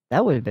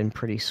 That would have been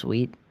pretty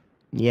sweet.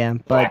 Yeah,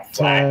 but Black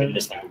flag and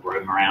just like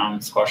roam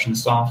around, squashing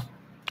stuff.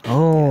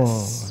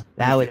 Oh,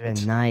 that would have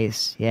been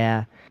nice.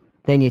 Yeah.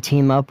 Then you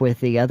team up with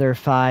the other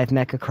 5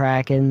 Mecha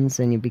Krakens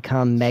and you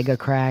become Mega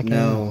Kraken.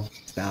 No,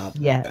 stop.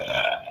 Yeah.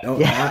 No,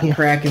 not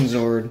Kraken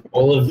Zord.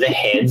 All of the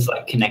heads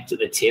like connect to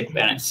the tip,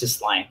 and it's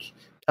just like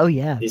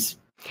this.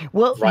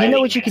 Well, you know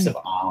what you can. Of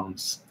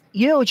arms.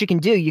 You know what you can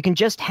do. You can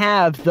just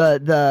have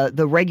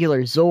the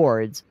regular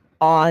Zords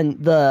on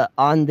the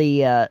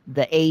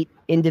 8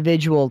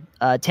 individual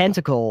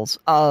tentacles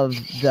of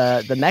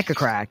the Mecha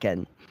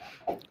Kraken.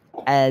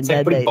 And it's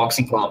like putting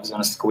boxing gloves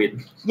on a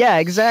squid. Yeah,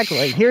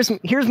 exactly.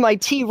 Here's my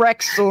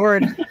T-Rex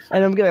sword,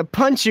 and I'm gonna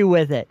punch you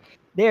with it.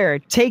 There,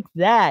 take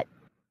that,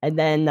 and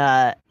then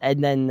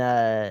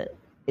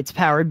it's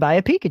powered by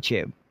a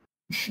Pikachu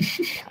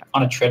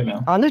on a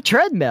treadmill. On a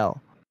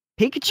treadmill,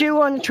 Pikachu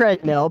on a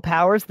treadmill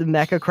powers the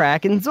Mecha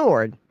Kraken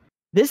Zord.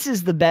 This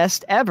is the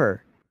best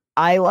ever.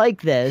 I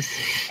like this,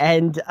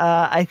 and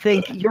I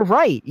think you're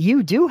right.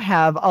 You do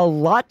have a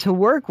lot to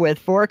work with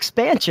for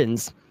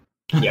expansions.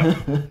 Yeah.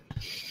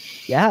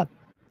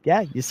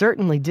 Yeah, you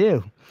certainly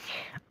do.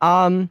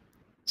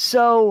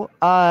 So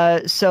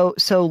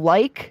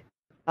like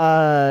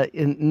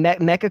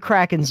Mecha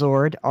Kraken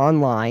Zord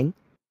online,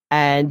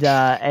 and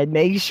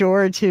make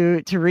sure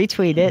to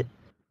retweet it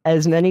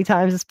as many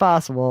times as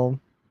possible.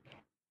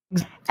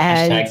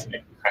 And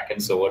hashtag Kraken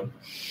Zord.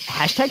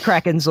 Hashtag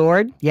Kraken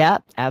Zord. Yeah,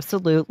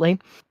 absolutely.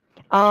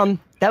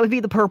 That would be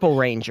the Purple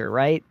Ranger,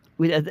 right?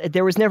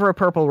 There was never a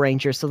Purple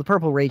Ranger, so the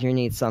Purple Ranger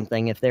needs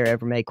something if they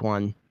ever make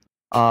one.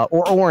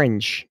 Or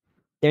orange.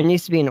 There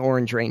needs to be an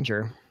Orange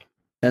Ranger.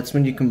 That's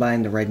when you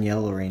combine the red and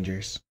yellow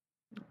Rangers.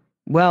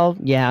 Well,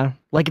 yeah.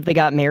 Like if they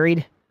got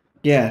married?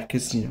 Yeah,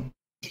 because, you know.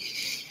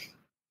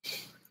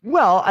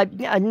 Well, I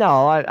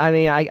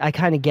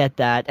kind of get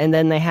that. And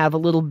then they have a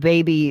little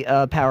baby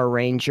Power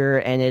Ranger,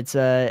 and it's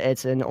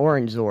an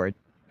Orange Zord.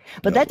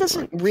 But that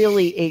doesn't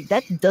really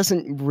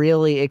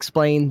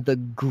explain the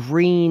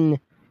green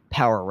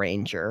Power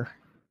Ranger.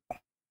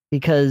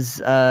 Because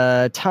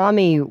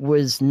Tommy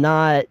was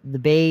not the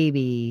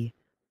baby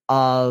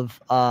of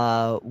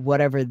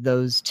whatever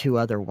those two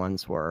other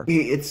ones were.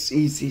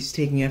 He's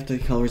taking after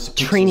the colors of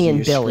Trini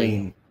and Billy.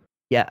 Screen.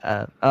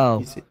 Yeah.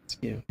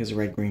 He's a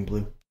red, green,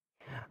 blue.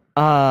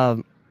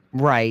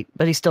 Right,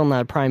 but he's still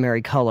not a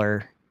primary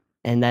color,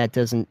 and that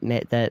doesn't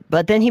that.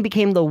 But then he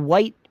became the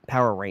white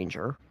Power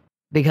Ranger,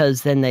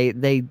 because then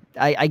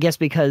I guess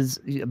because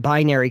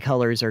binary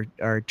colors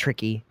are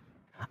tricky.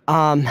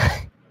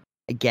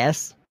 I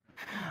guess.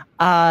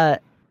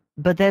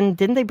 But then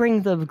didn't they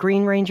bring the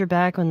Green Ranger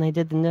back when they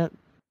did the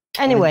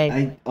Anyway,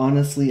 I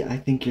honestly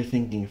think you're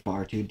thinking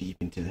far too deep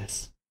into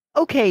this.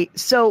 Okay,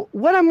 so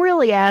what I'm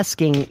really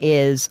asking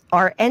is,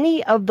 are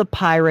any of the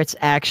pirates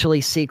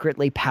actually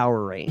secretly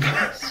Power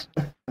Rangers?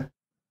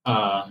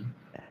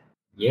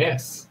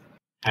 Yes.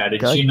 How did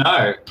Good. you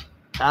know?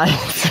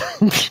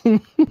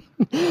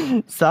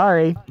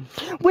 Sorry.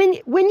 When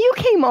you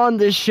came on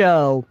the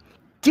show,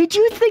 did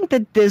you think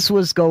that this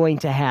was going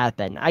to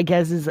happen? I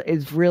guess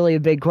is really a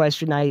big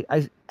question. I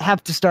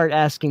have to start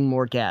asking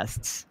more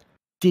guests.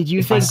 Did you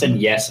If I said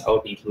yes, I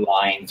would be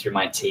lying through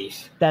my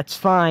teeth. That's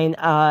fine,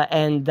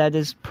 and that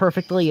is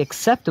perfectly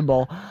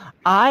acceptable.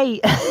 I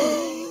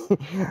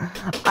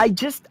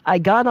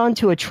got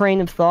onto a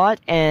train of thought,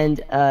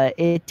 and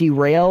it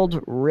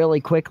derailed really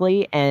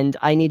quickly, and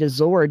I need a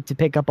Zord to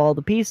pick up all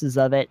the pieces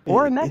of it.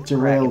 It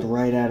derailed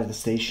right out of the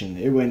station.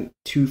 It went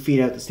 2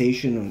 feet out the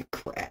station and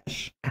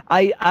crashed.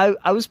 I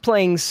was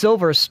playing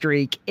Silver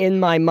Streak in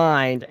my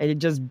mind, and it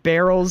just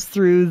barrels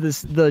through the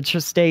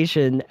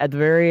station at the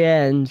very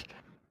end.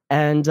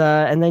 And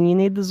then you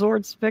need the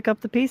Zords to pick up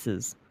the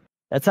pieces.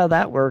 That's how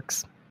that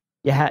works.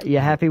 You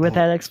happy with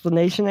that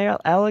explanation,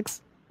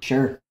 Alex?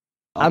 Sure.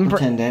 I'll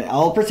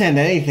pretend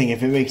anything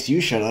if it makes you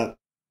shut up.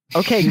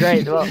 Okay,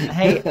 great. Well,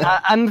 hey,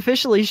 I'm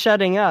officially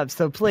shutting up,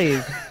 so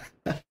please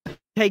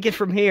take it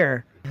from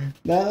here.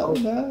 No,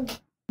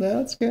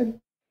 it's good.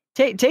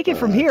 Take it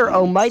from here,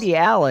 oh mighty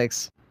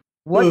Alex.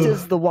 What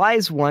does the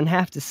wise one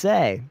have to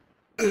say?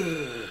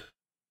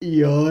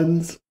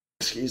 Yawns.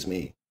 Excuse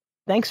me.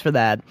 Thanks for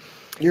that.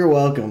 You're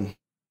welcome.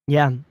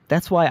 Yeah,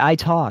 that's why I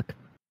talk.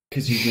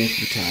 Because you make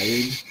me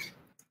tired.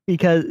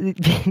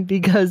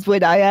 Because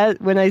when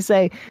I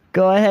say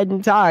go ahead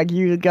and talk,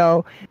 you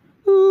go,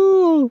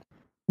 ooh.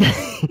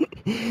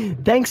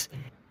 Thanks,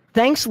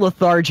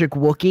 lethargic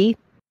Wookie.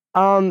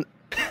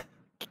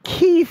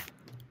 Keith,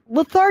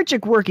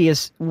 lethargic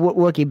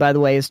Wookie, by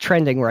the way, is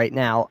trending right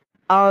now.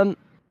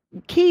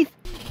 Keith,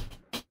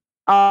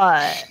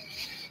 I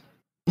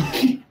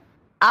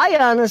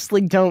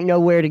honestly don't know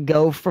where to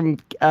go from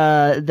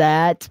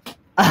that.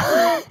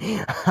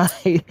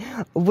 I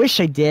wish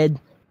I did.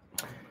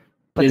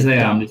 But there's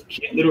a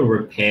cute little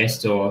repair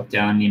store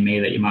down near me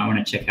that you might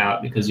want to check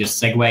out because your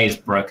Segway is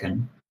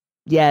broken.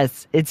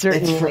 Yes, it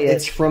certainly is.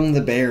 It's from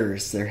the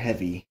bears. They're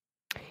heavy.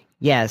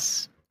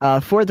 Yes.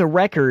 For the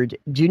record,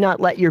 do not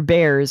let your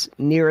bears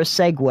near a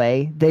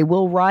Segway. They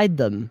will ride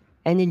them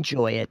and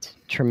enjoy it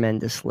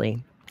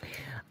tremendously.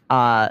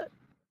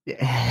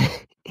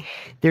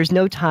 There's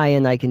no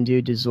tie-in I can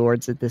do to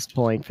Zords at this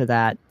point for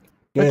that.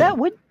 But that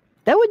would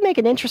make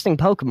an interesting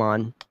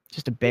Pokemon.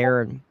 Just a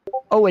bear and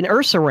an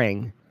Ursa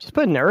Ring. Just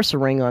put an Ursa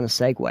Ring on a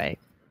Segway.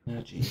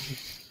 Oh,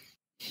 Jesus.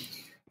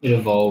 It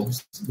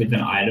evolves with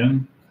an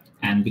item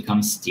and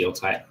becomes steel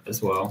type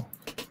as well.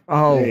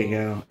 Oh, there you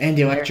go. And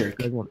electric.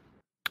 Good one.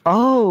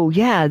 Oh,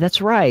 yeah, that's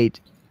right.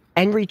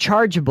 And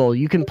rechargeable.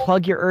 You can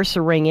plug your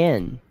Ursa Ring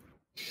in.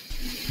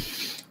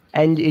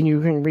 And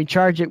you can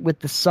recharge it with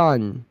the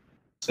sun.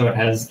 So it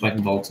has like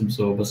Volt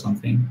Absorb or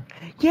something?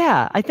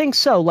 Yeah, I think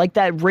so. Like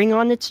that ring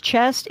on its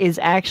chest is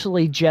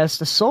actually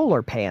just a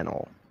solar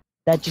panel.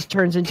 That just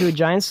turns into a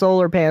giant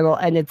solar panel,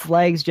 and its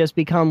legs just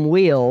become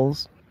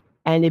wheels,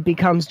 and it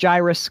becomes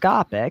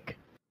gyroscopic.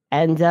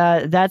 And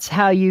that's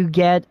how you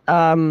get,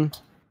 I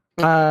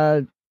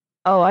don't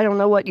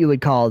know what you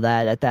would call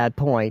that at that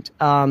point.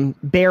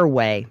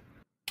 Bearway.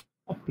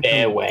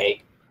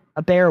 Bearway.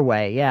 A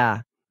Bearway,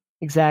 yeah.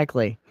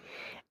 Exactly.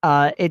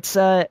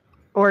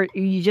 Or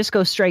you just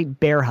go straight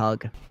bear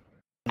hug.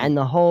 And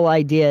the whole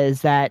idea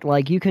is that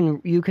like you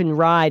can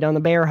ride on the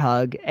bear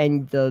hug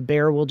and the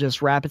bear will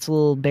just wrap its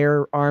little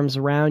bear arms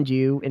around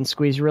you and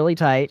squeeze really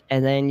tight,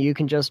 and then you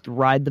can just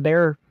ride the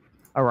bear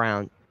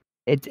around.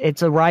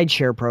 It's a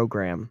rideshare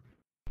program.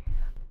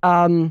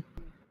 I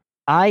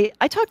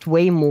talked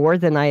way more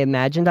than I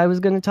imagined I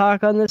was going to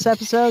talk on this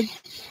episode.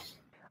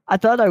 I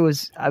thought I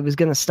was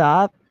going to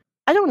stop.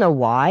 I don't know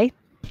why.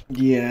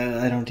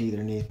 Yeah, I don't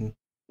either, Nathan.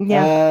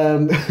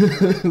 Yeah.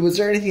 Was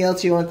there anything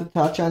else you wanted to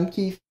touch on,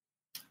 Keith?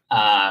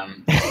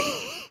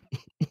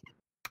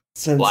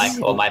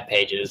 Like all my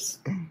pages,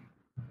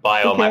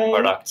 buy all my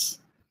products.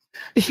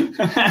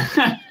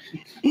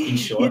 In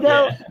short,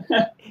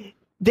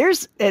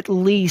 there's at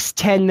least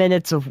 10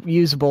 minutes of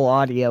usable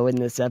audio in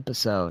this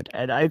episode,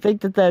 and I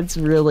think that's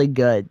really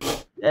good.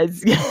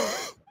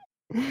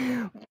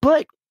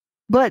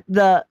 But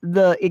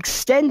the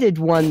extended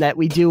one that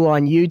we do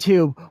on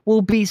YouTube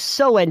will be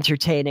so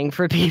entertaining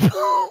for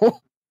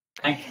people.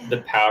 I think the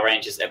Power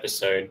Rangers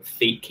episode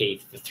feed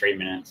Keith for 3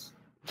 minutes.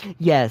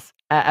 Yes,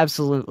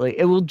 absolutely.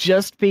 It will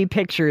just be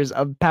pictures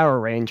of Power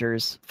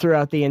Rangers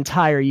throughout the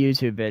entire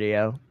YouTube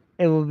video.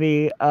 It will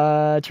be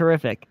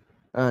terrific.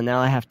 Oh, now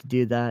I have to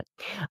do that.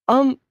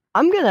 I'm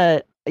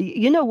gonna.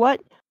 You know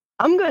what?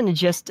 I'm gonna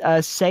just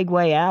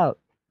segue out,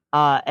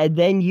 and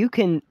then you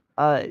can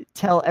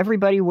tell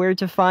everybody where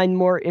to find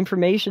more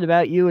information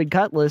about you and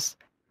Cutlass,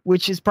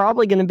 which is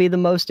probably going to be the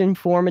most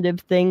informative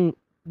thing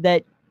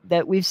that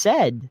we've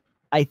said.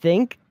 I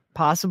think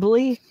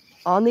possibly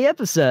on the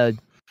episode.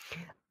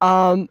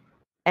 And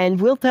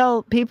we'll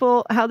tell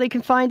people how they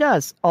can find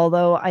us,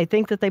 although I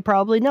think that they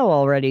probably know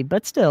already,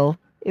 but still,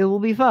 it will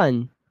be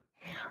fun.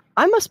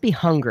 I must be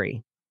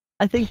hungry.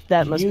 I think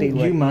that must be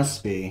what... You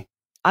must be.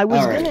 I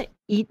was going to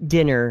eat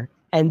dinner,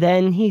 and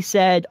then he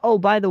said, oh,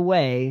 by the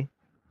way,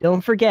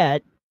 don't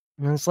forget.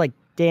 And I was like,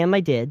 damn, I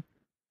did.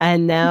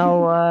 And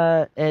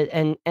now,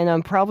 and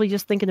I'm probably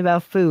just thinking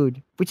about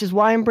food, which is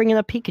why I'm bringing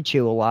up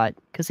Pikachu a lot,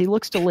 because he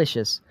looks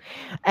delicious.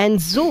 And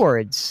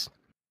Zords,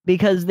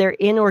 because they're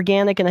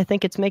inorganic, and I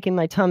think it's making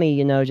my tummy,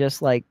 you know,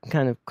 just like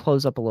kind of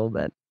close up a little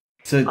bit.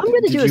 So I'm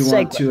gonna do a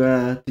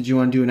segue. Did you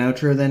want to do an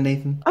outro then,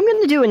 Nathan? I'm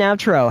going to do an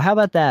outro. How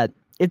about that?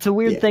 It's a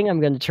weird thing I'm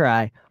going to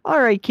try. All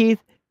right,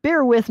 Keith,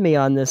 bear with me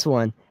on this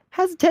one.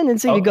 Has a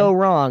tendency to go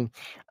wrong.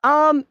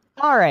 All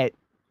right.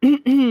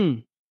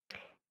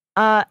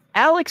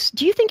 Alex,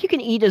 do you think you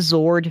can eat a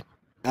Zord?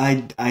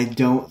 I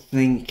don't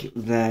think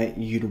that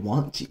you'd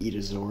want to eat a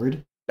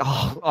Zord.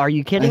 Oh, are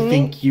you kidding me? I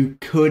think you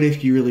could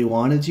if you really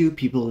wanted to.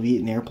 People have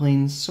eaten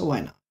airplanes, so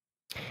why not?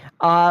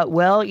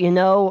 Well, you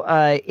know,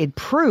 it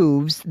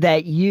proves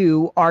that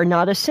you are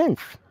not a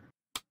synth.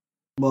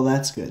 Well,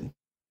 that's good.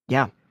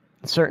 Yeah,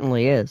 it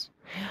certainly is.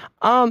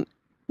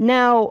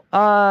 Now,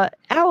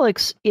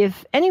 Alex,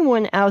 if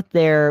anyone out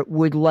there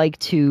would like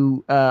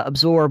to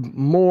absorb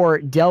more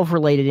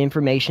Delve-related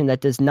information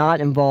that does not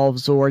involve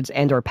Zords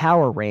and or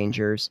Power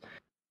Rangers,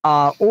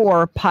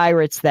 or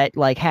pirates that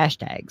like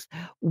hashtags,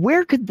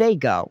 where could they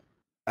go?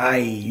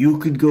 You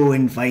could go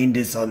and find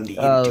us on the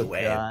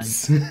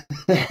interwebs.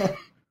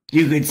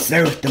 You could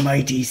surf the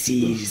mighty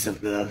seas of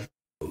the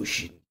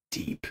ocean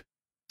deep.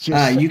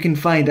 You can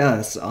find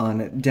us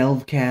on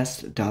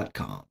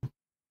delvecast.com.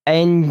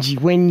 And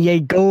when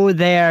you go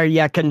there,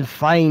 you can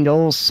find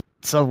all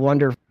sorts of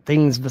wonderful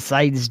things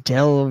besides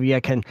Delve. You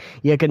can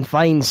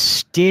find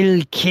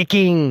Still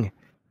Kicking,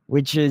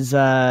 which is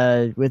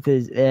with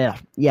his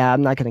yeah.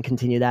 I'm not going to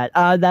continue that.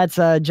 That's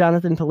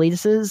Jonathan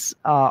Politis's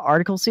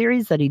article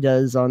series that he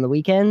does on the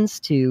weekends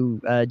to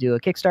do a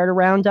Kickstarter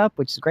roundup,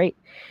 which is great.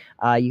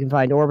 You can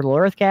find Orbital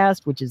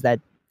Earthcast, which is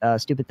that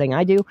stupid thing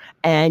I do,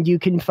 and you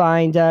can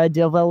find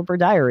Developer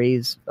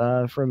Diaries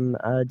from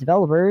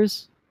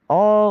developers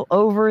all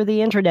over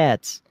the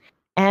internet.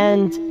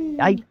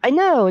 And I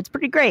know, it's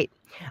pretty great.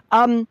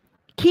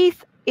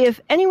 Keith, if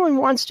anyone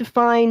wants to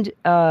find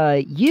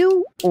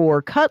you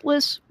or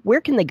Cutlass,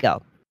 where can they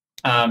go?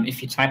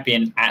 If you type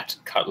in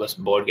 @Cutlass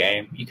Board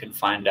Game, you can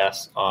find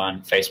us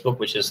on Facebook,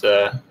 which is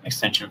the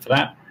extension for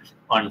that.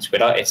 On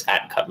Twitter, it's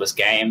 @Cutlass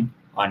Game.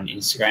 On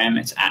Instagram,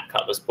 it's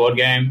 @Cutlass Board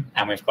Game.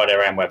 And we've got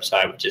our own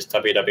website, which is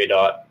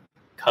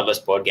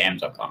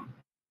www.cutlassboardgames.com.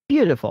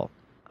 Beautiful.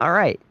 All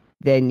right.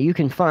 Then you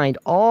can find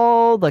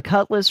all the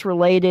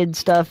Cutlass-related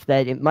stuff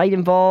that it might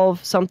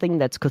involve something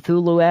that's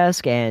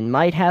Cthulhu-esque and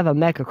might have a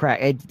Mecha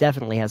Kraken. It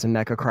definitely has a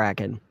Mecha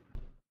Kraken.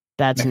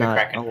 That's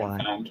not a lie.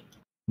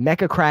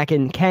 Mecha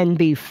Kraken can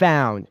be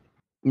found,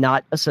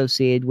 not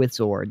associated with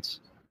Zords.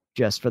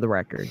 Just for the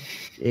record,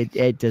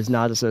 it does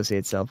not associate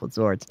itself with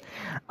Zords.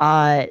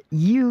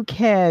 You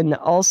can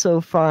also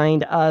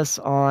find us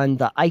on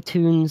the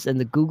iTunes and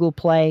the Google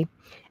Play,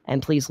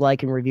 and please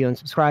like and review and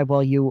subscribe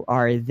while you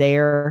are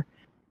there.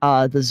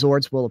 The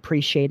Zords will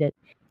appreciate it.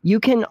 You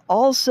can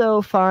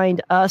also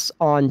find us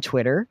on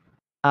Twitter.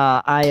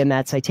 I am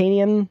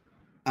 @Titanium.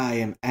 I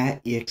am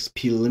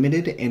 @EXP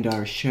Limited, and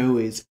our show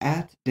is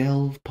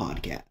 @Delve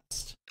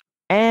Podcast.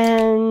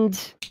 And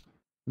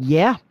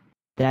yeah,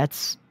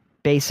 that's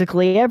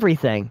basically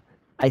everything,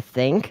 I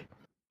think.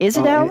 Is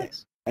it,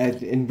 Alex?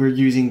 And we're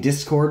using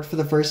Discord for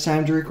the first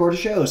time to record a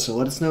show, so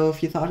let us know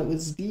if you thought it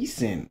was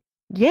decent.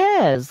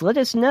 Yes, let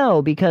us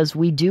know, because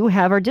we do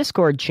have our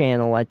Discord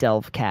channel at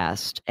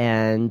DelveCast,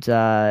 and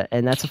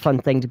that's a fun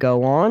thing to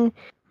go on,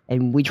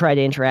 and we try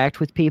to interact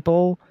with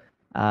people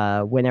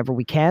whenever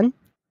we can,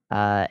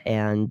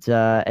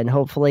 and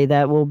hopefully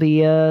that will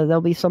be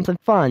there'll be something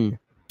fun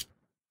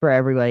for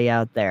everybody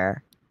out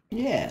there.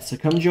 Yeah, so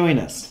come join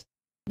us.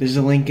 There's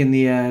a link in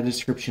the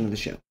description of the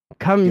show.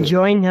 Come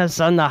join us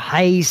on the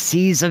high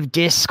seas of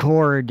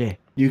Discord.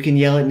 You can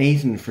yell at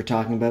Nathan for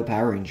talking about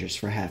Power Rangers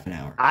for half an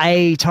hour.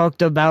 I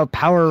talked about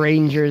Power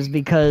Rangers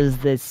because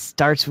this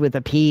starts with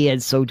a P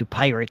and so do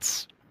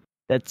pirates.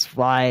 That's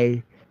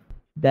why.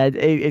 That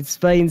it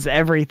explains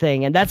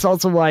everything. And that's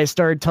also why I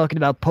started talking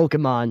about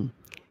Pokemon.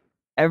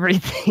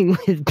 Everything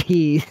with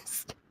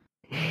P's.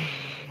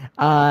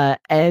 Oh,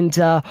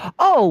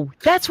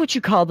 that's what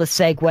you call the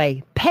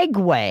segue.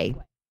 Pegway.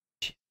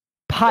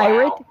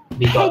 Pirate. Wow.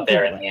 We got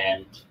there in the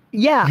end.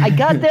 Yeah, I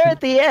got there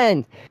at the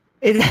end.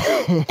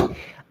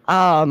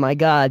 Oh my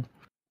god.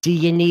 Do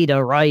you need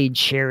a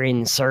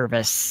ride-sharing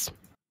service?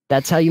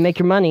 That's how you make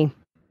your money.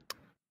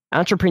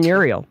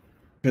 Entrepreneurial.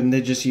 Couldn't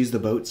they just use the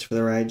boats for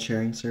the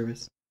ride-sharing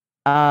service?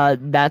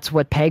 That's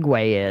what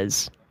Pegway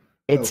is.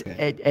 It's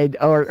Okay.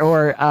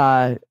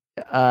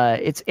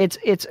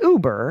 it's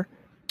Uber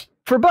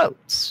for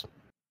boats.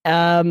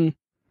 Oh,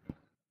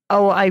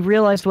 I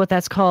realized what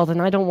that's called,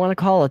 and I don't want to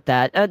call it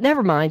that.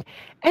 Never mind.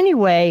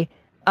 Anyway,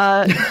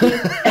 A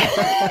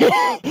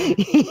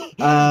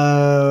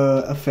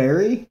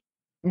ferry?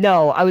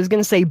 no, I was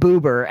gonna say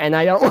boober, and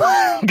I don't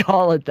want to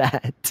call it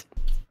that.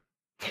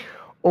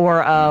 Or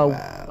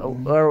Wow.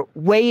 or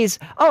ways.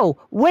 Oh,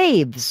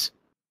 waves.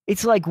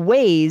 It's like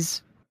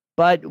ways,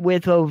 but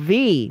with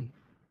OV.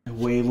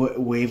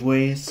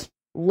 Waveways?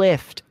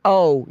 Lift.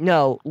 Oh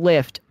no,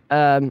 lift.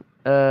 Whiffed.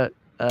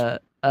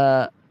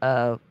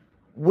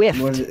 What?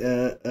 What?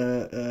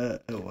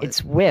 It's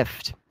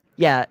whiffed.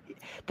 Yeah,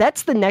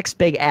 that's the next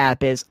big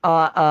app. Is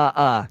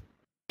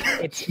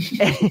It's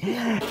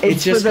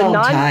It's just for the called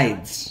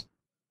Tides.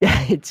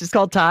 It's just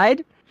called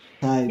Tide.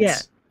 Tides. Yeah,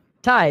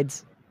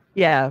 Tides.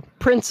 Yeah,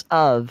 Prince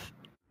of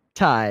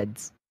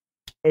Tides.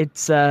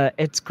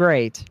 It's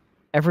great.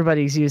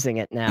 Everybody's using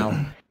it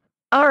now.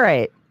 All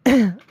right.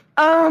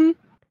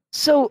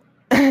 So,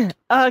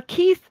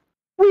 Keith,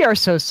 we are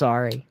so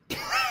sorry.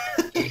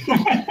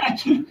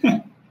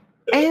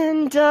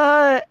 And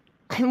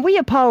we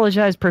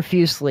apologize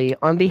profusely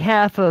on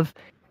behalf of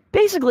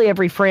basically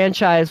every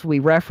franchise we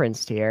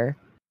referenced here,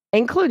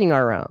 including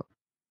our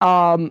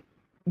own.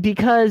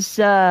 Because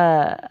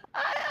I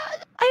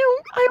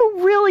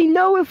don't really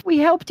know if we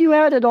helped you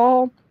out at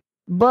all,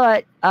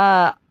 but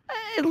at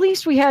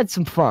least we had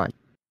some fun.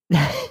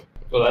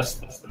 Well, that's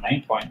the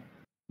main point.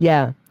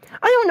 Yeah.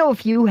 I don't know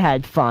if you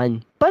had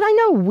fun, but I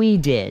know we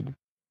did.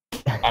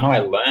 I know I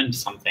learned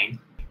something.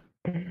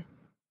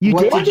 You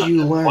What did? did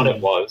you learn? What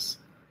it was.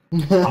 I'm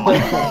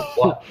not sure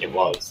what it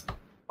was,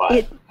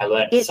 but I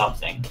learned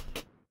something.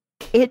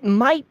 It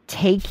might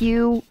take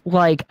you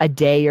like a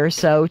day or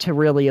so to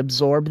really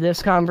absorb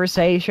this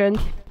conversation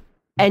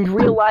and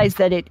realize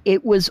that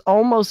it was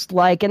almost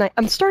like, and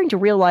I'm starting to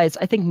realize,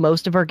 I think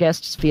most of our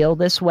guests feel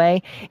this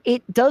way.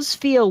 It does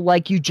feel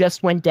like you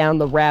just went down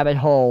the rabbit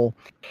hole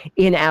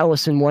in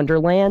Alice in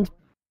Wonderland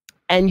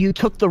and you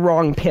took the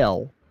wrong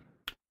pill.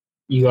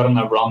 You got on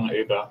the wrong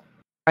Uber.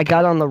 I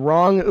got on the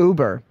wrong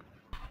Uber.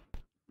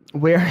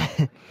 Where,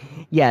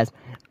 yes.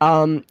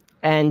 And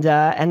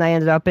I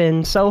ended up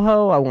in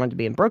Soho. I wanted to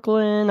be in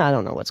Brooklyn. I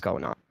don't know what's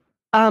going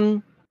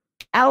on.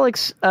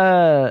 Alex,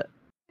 do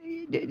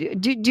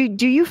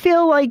you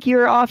feel like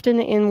you're often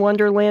in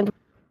Wonderland?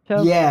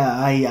 Yeah,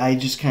 I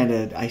just kind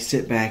of I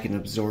sit back and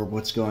absorb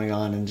what's going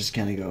on and just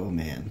kind of go, oh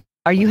man.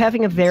 Are you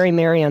having a very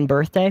merry on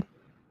birthday?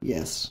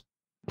 Yes.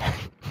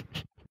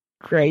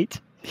 Great.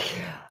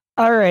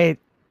 All right,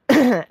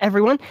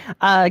 everyone.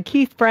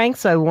 Keith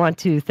Franks, I want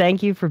to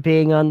thank you for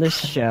being on this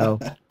show.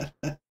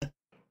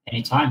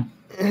 Anytime.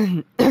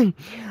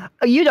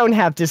 You don't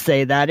have to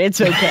say that. It's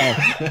okay.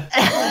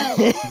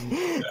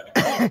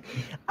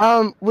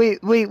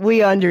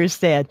 We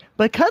understand.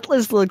 But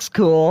Cutlass looks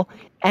cool,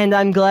 and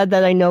I'm glad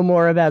that I know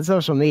more about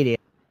social media.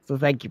 So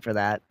thank you for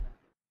that.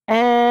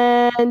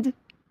 And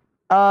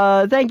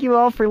thank you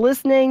all for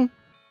listening.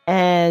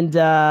 And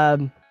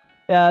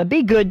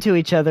be good to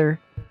each other.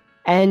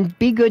 And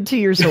be good to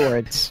your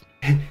swords.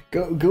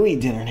 Go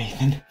eat dinner,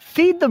 Nathan.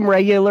 Feed them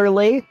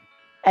regularly.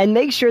 And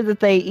make sure that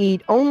they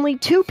eat only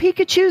 2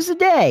 Pikachus a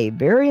day.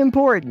 Very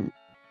important.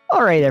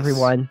 All right,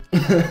 everyone.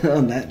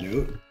 On that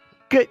note.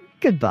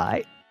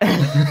 Goodbye.